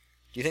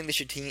 Do you think they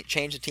should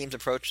change the team's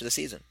approach to the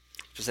season?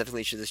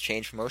 Specifically, should this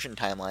change promotion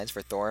timelines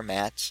for Thor,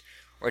 Mats,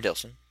 or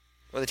Dilson?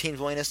 Or the team's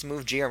willingness to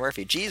move G or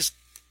Murphy? G's,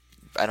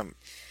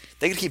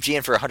 they could keep G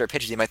in for 100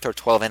 pitches. He might throw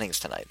 12 innings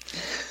tonight.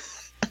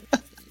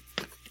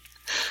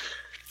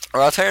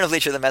 Or alternatively,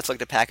 should the Mets look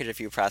to package a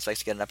few prospects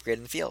to get an upgrade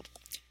in the field?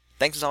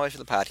 Thanks as always for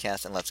the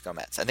podcast, and let's go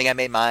Mets. I think I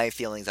made my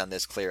feelings on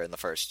this clear in the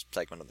first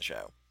segment of the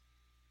show.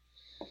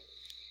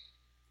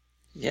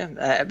 Yeah,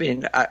 I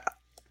mean,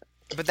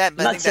 I'm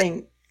not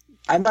saying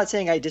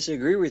I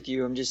disagree with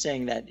you. I'm just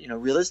saying that,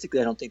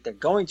 realistically, I don't think they're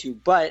going to.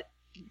 But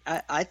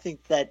I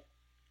think that,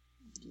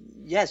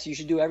 yes, you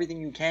should do everything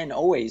you can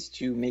always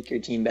to make your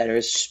team better,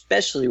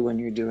 especially when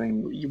you're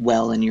doing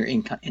well and you're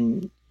in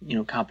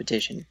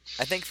competition.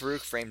 I think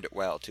Farouk framed it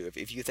well, too.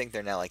 If you think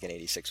they're now like an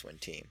 86-win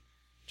team,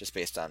 just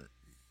based on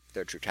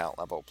their true talent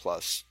level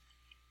plus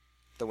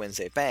the wins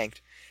they've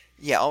banked,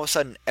 yeah, all of a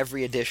sudden,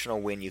 every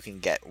additional win you can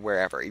get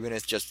wherever, even if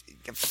it's just,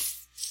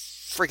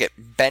 frick it,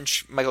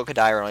 bench Michael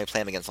Kadire and only play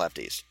him against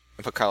lefties,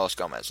 and put Carlos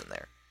Gomez in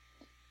there.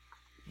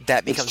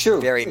 That becomes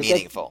very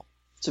meaningful.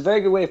 It's a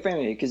very good way of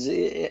framing it, because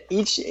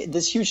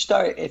this huge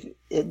start,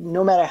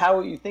 no matter how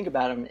you think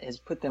about them, has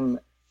put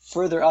them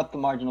further up the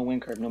marginal win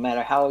curve, no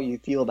matter how you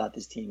feel about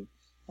this team.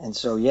 And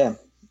so, yeah,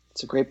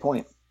 it's a great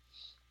point.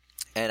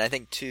 And I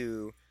think,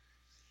 too,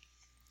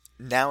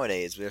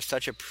 nowadays, there's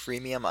such a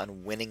premium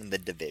on winning the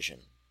division.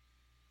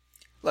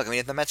 Look, I mean,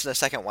 if the Mets are the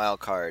second wild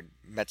card,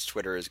 Mets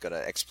Twitter is going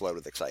to explode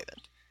with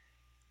excitement.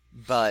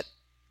 But,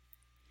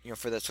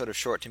 for that sort of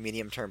short to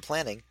medium term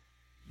planning,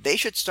 they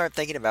should start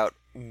thinking about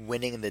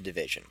winning the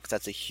division, because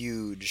that's a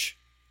huge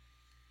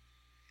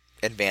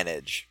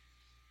advantage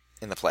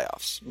in the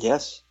playoffs.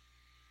 Yes.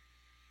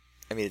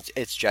 I mean,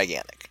 it's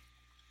gigantic.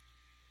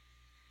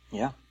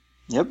 Yeah.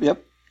 Yep. I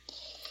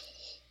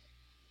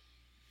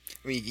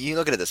mean, you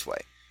look at it this way.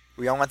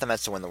 We all want the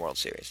Mets to win the World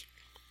Series.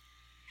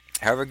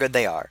 However good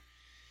they are,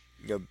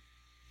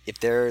 if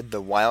they're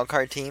the wild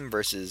card team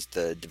versus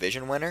the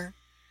division winner,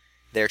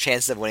 their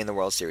chances of winning the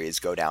World Series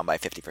go down by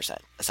 50%,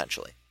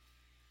 essentially.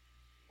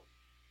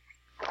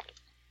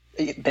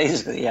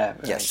 Basically, yeah.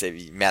 Right. Yes,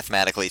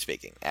 mathematically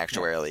speaking,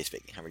 actuarially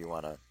speaking, however you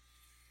want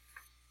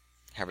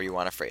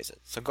to phrase it.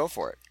 So go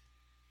for it.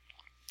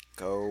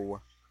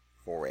 Go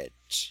for it.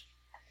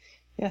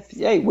 Yeah.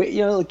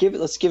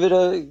 Let's give it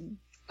a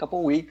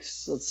couple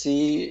weeks. Let's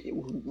see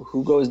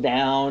who goes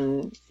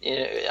down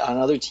on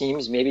other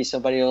teams. Maybe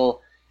somebody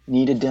will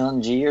need a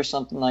Dylan G or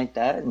something like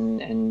that,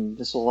 and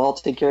this will all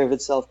take care of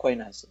itself quite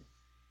nicely.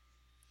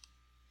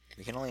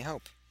 We can only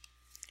hope.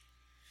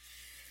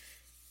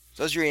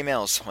 Those are your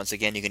emails. Once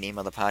again, you can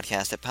email the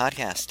podcast at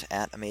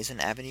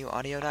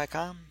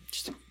podcast@amazingavenueaudio.com.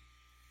 Just a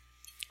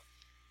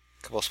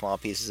couple small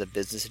pieces of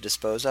business to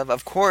dispose of.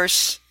 Of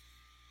course,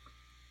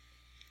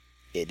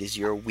 it is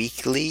your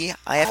weekly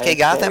IFK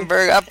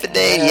Gothenburg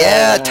update.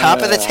 Yeah, top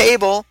of the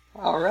table.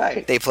 All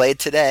right. They played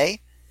today,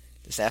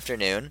 this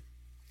afternoon,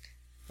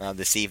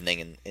 this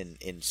evening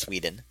in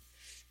Sweden.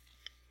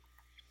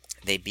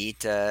 They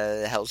beat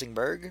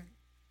Helsingborg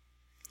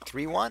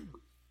 3-1.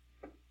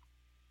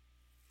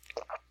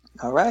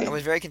 All right. I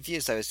was very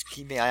confused. I was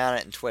keeping an eye on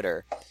it on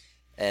Twitter,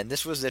 and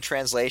this was the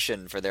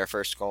translation for their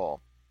first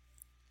goal.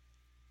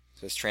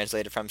 So it's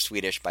translated from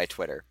Swedish by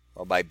Twitter,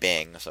 or by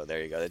Bing, so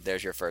there you go.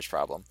 There's your first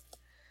problem.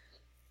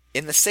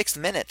 In the 6th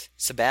minute,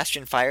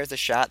 Sebastian fires a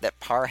shot that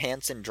Par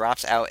Hansen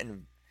drops out,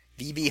 and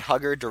VB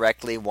Hugger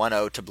directly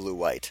 1-0 to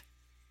Blue-White.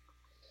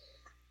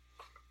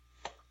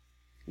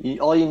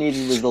 All you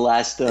needed was the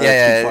last 2 parts.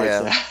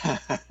 Yeah.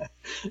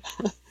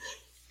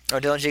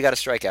 Dylan G got a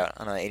strikeout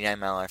on an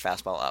 89-mile-an-hour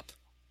fastball up.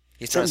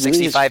 He's thrown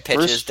 65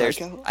 pitches.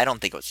 I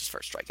don't think it was his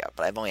first strikeout,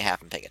 but I've only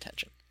half been paying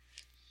attention.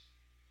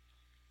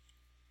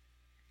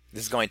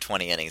 This is going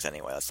 20 innings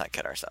anyway. Let's not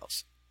kid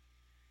ourselves.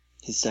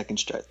 His third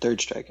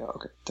strikeout.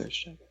 Okay, third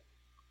strikeout.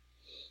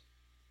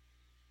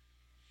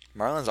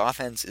 Marlins'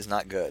 offense is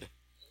not good.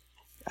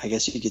 I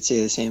guess you could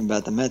say the same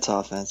about the Mets'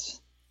 offense.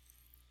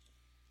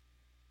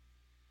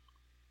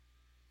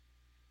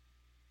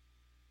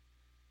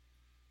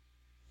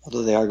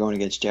 Although they are going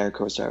against Jared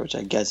Kosar, which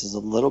I guess is a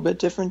little bit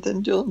different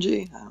than Dylan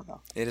G. I don't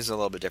know. It is a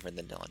little bit different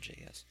than Dylan G,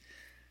 yes.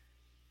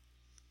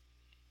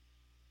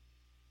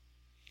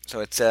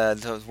 So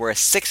we're a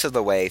sixth of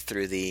the way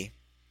through the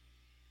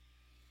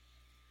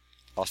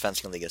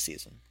Allsvenskan Liga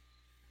season.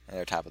 And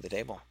they're top of the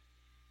table.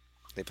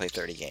 They play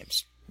 30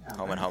 games.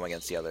 Home and home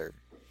against the other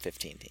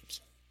 15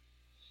 teams.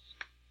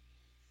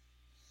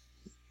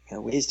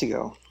 Got ways to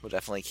go. We'll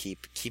definitely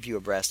keep you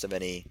abreast of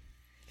any...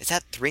 Is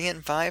that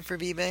 3-5 for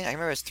Vive? I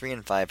remember it was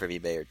 3-5 for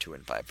Vive or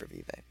 2-5 for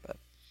Vive, but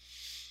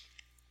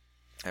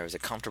there was a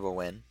comfortable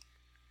win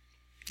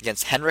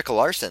against Henrik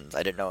Larsson.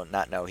 I did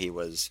not know he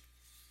was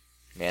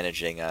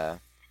managing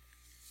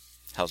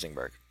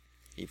Helsingborg.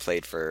 He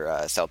played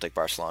for Celtic,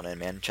 Barcelona, and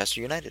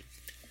Manchester United.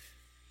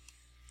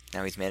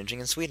 Now he's managing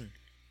in Sweden.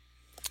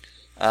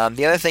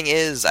 The other thing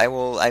is,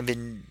 I've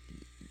been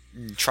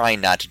trying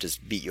not to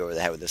just beat you over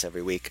the head with this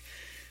every week,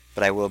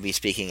 but I will be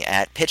speaking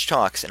at Pitch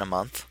Talks in a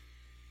month.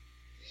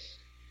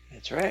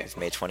 That's right. It's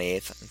May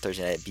 28th,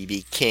 Thursday night at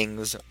BB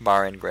King's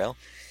Bar and Grill.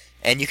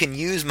 And you can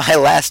use my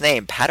last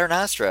name,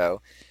 Paternostro,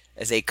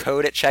 as a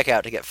code at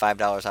checkout to get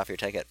 $5 off your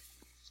ticket.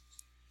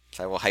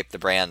 So I will hype the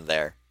brand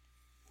there.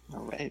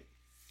 All right.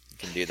 You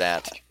can do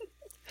that.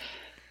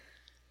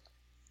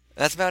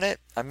 That's about it.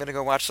 I'm going to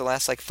go watch the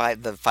last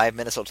the 5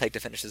 minutes it'll take to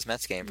finish this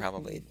Mets game,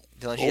 probably.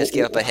 Dylan, she just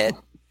gave up a hit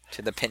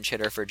to the pinch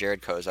hitter for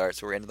Jared Cozart,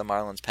 so we're into the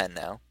Marlins pen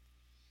now.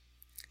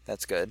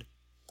 That's good.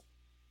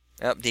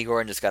 Oh, D.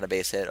 Gordon just got a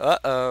base hit.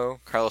 Uh-oh.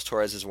 Carlos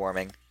Torres is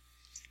warming.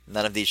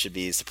 None of these should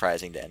be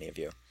surprising to any of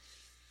you.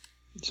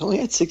 He's only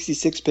had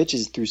 66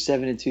 pitches through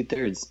 7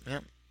 2/3.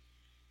 Yep.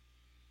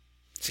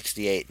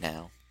 68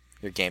 now.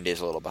 Your game day's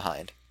a little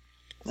behind.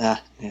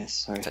 Yes,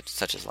 sorry.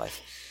 Such is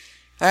life.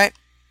 All right.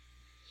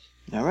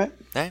 All right.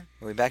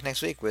 We'll be back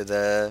next week with,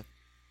 I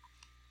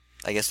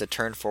guess, the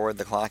Turn Forward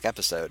the Clock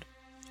episode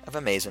of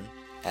Amazing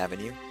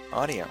Avenue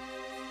Audio.